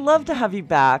 I'd love to have you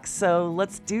back, so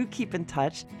let's keep in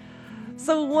touch.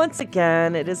 So once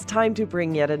again, it is time to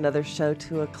bring yet another show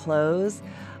to a close.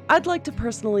 I'd like to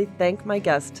personally thank my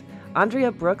guest,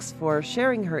 Andrea Brooks, for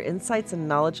sharing her insights and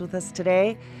knowledge with us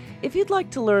today. If you'd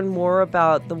like to learn more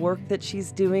about the work that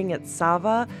she's doing at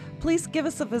Sava, please give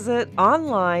us a visit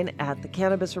online at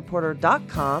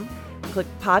thecannabisreporter.com. Click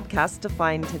podcast to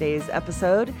find today's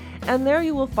episode, and there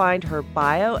you will find her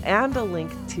bio and a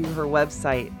link to her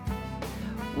website.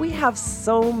 We have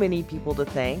so many people to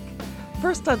thank.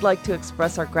 First, I'd like to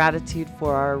express our gratitude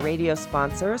for our radio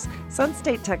sponsors,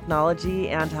 Sunstate Technology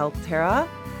and Healthterra.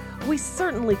 We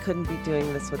certainly couldn't be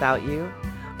doing this without you.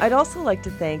 I'd also like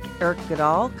to thank Eric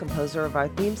Goodall, composer of our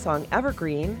theme song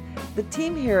Evergreen, the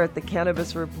team here at the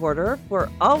Cannabis Reporter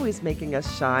for always making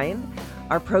us shine,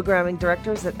 our programming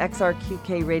directors at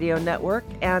XRQK Radio Network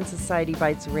and Society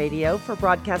Bites Radio for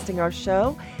broadcasting our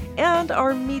show, and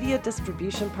our media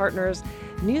distribution partners,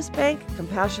 Newsbank,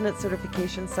 Compassionate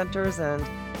Certification Centers, and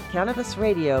Cannabis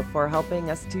Radio for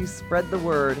helping us to spread the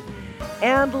word.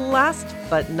 And last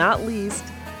but not least,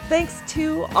 thanks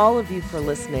to all of you for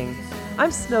listening.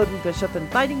 I'm Snowden Bishop,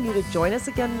 inviting you to join us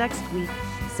again next week,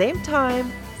 same time,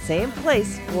 same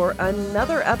place, for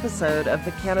another episode of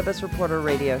the Cannabis Reporter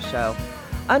Radio Show.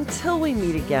 Until we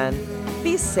meet again,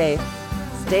 be safe,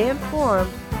 stay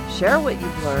informed, share what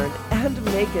you've learned, and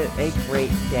make it a great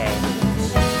day.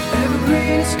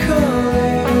 Evergreen is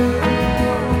calling.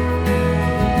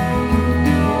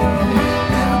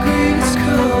 Evergreen is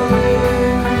calling.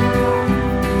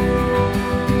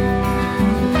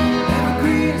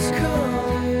 Evergreen is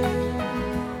calling.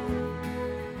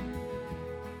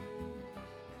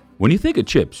 When you think of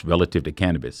chips relative to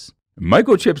cannabis,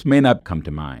 microchips may not come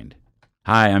to mind.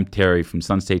 Hi, I'm Terry from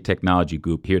Sunstate Technology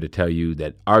Group, here to tell you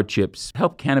that our chips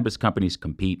help cannabis companies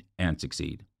compete and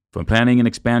succeed. From planning and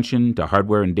expansion to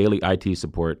hardware and daily IT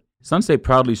support, Sunstate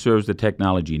proudly serves the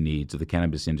technology needs of the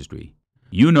cannabis industry.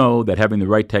 You know that having the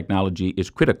right technology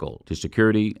is critical to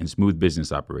security and smooth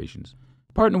business operations.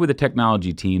 Partner with a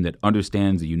technology team that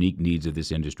understands the unique needs of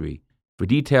this industry. For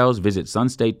details, visit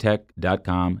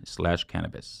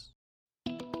sunstatetech.com/cannabis.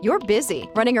 You're busy,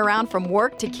 running around from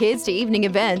work to kids to evening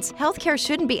events. Healthcare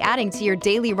shouldn't be adding to your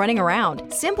daily running around.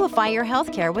 Simplify your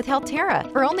healthcare with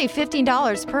Healthterra for only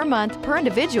 $15 per month per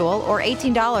individual or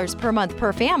 $18 per month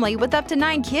per family with up to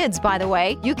 9 kids, by the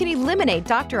way. You can eliminate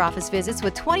doctor office visits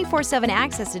with 24/7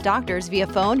 access to doctors via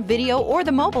phone, video, or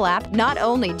the mobile app. Not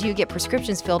only do you get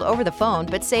prescriptions filled over the phone,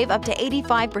 but save up to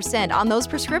 85% on those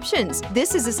prescriptions.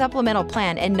 This is a supplemental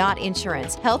plan and not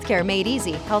insurance. Healthcare made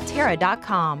easy.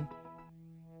 Healthterra.com.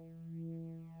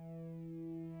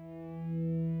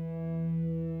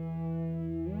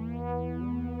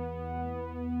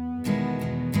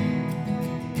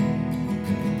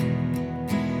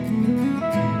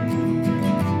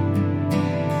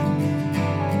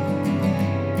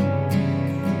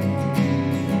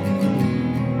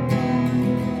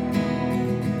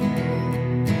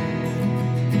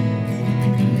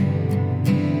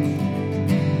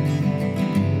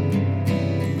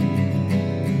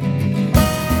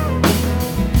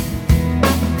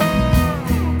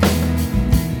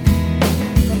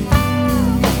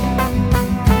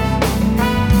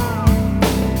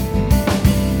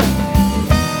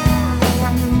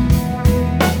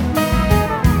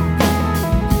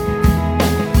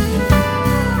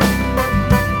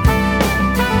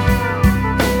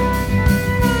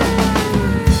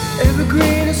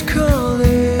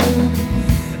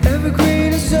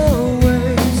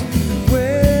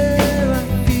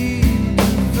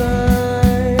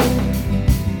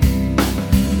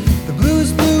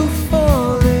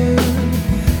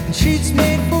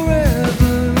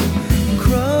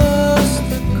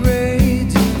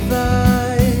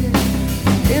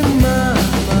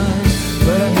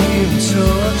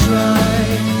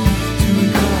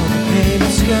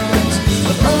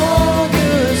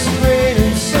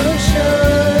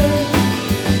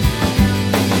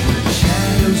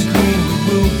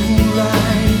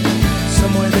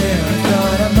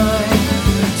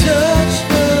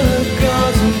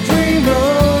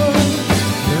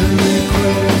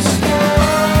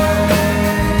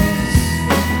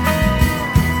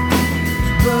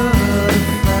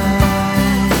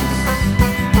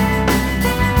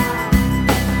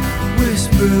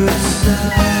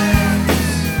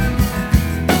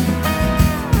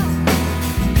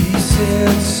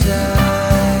 Inside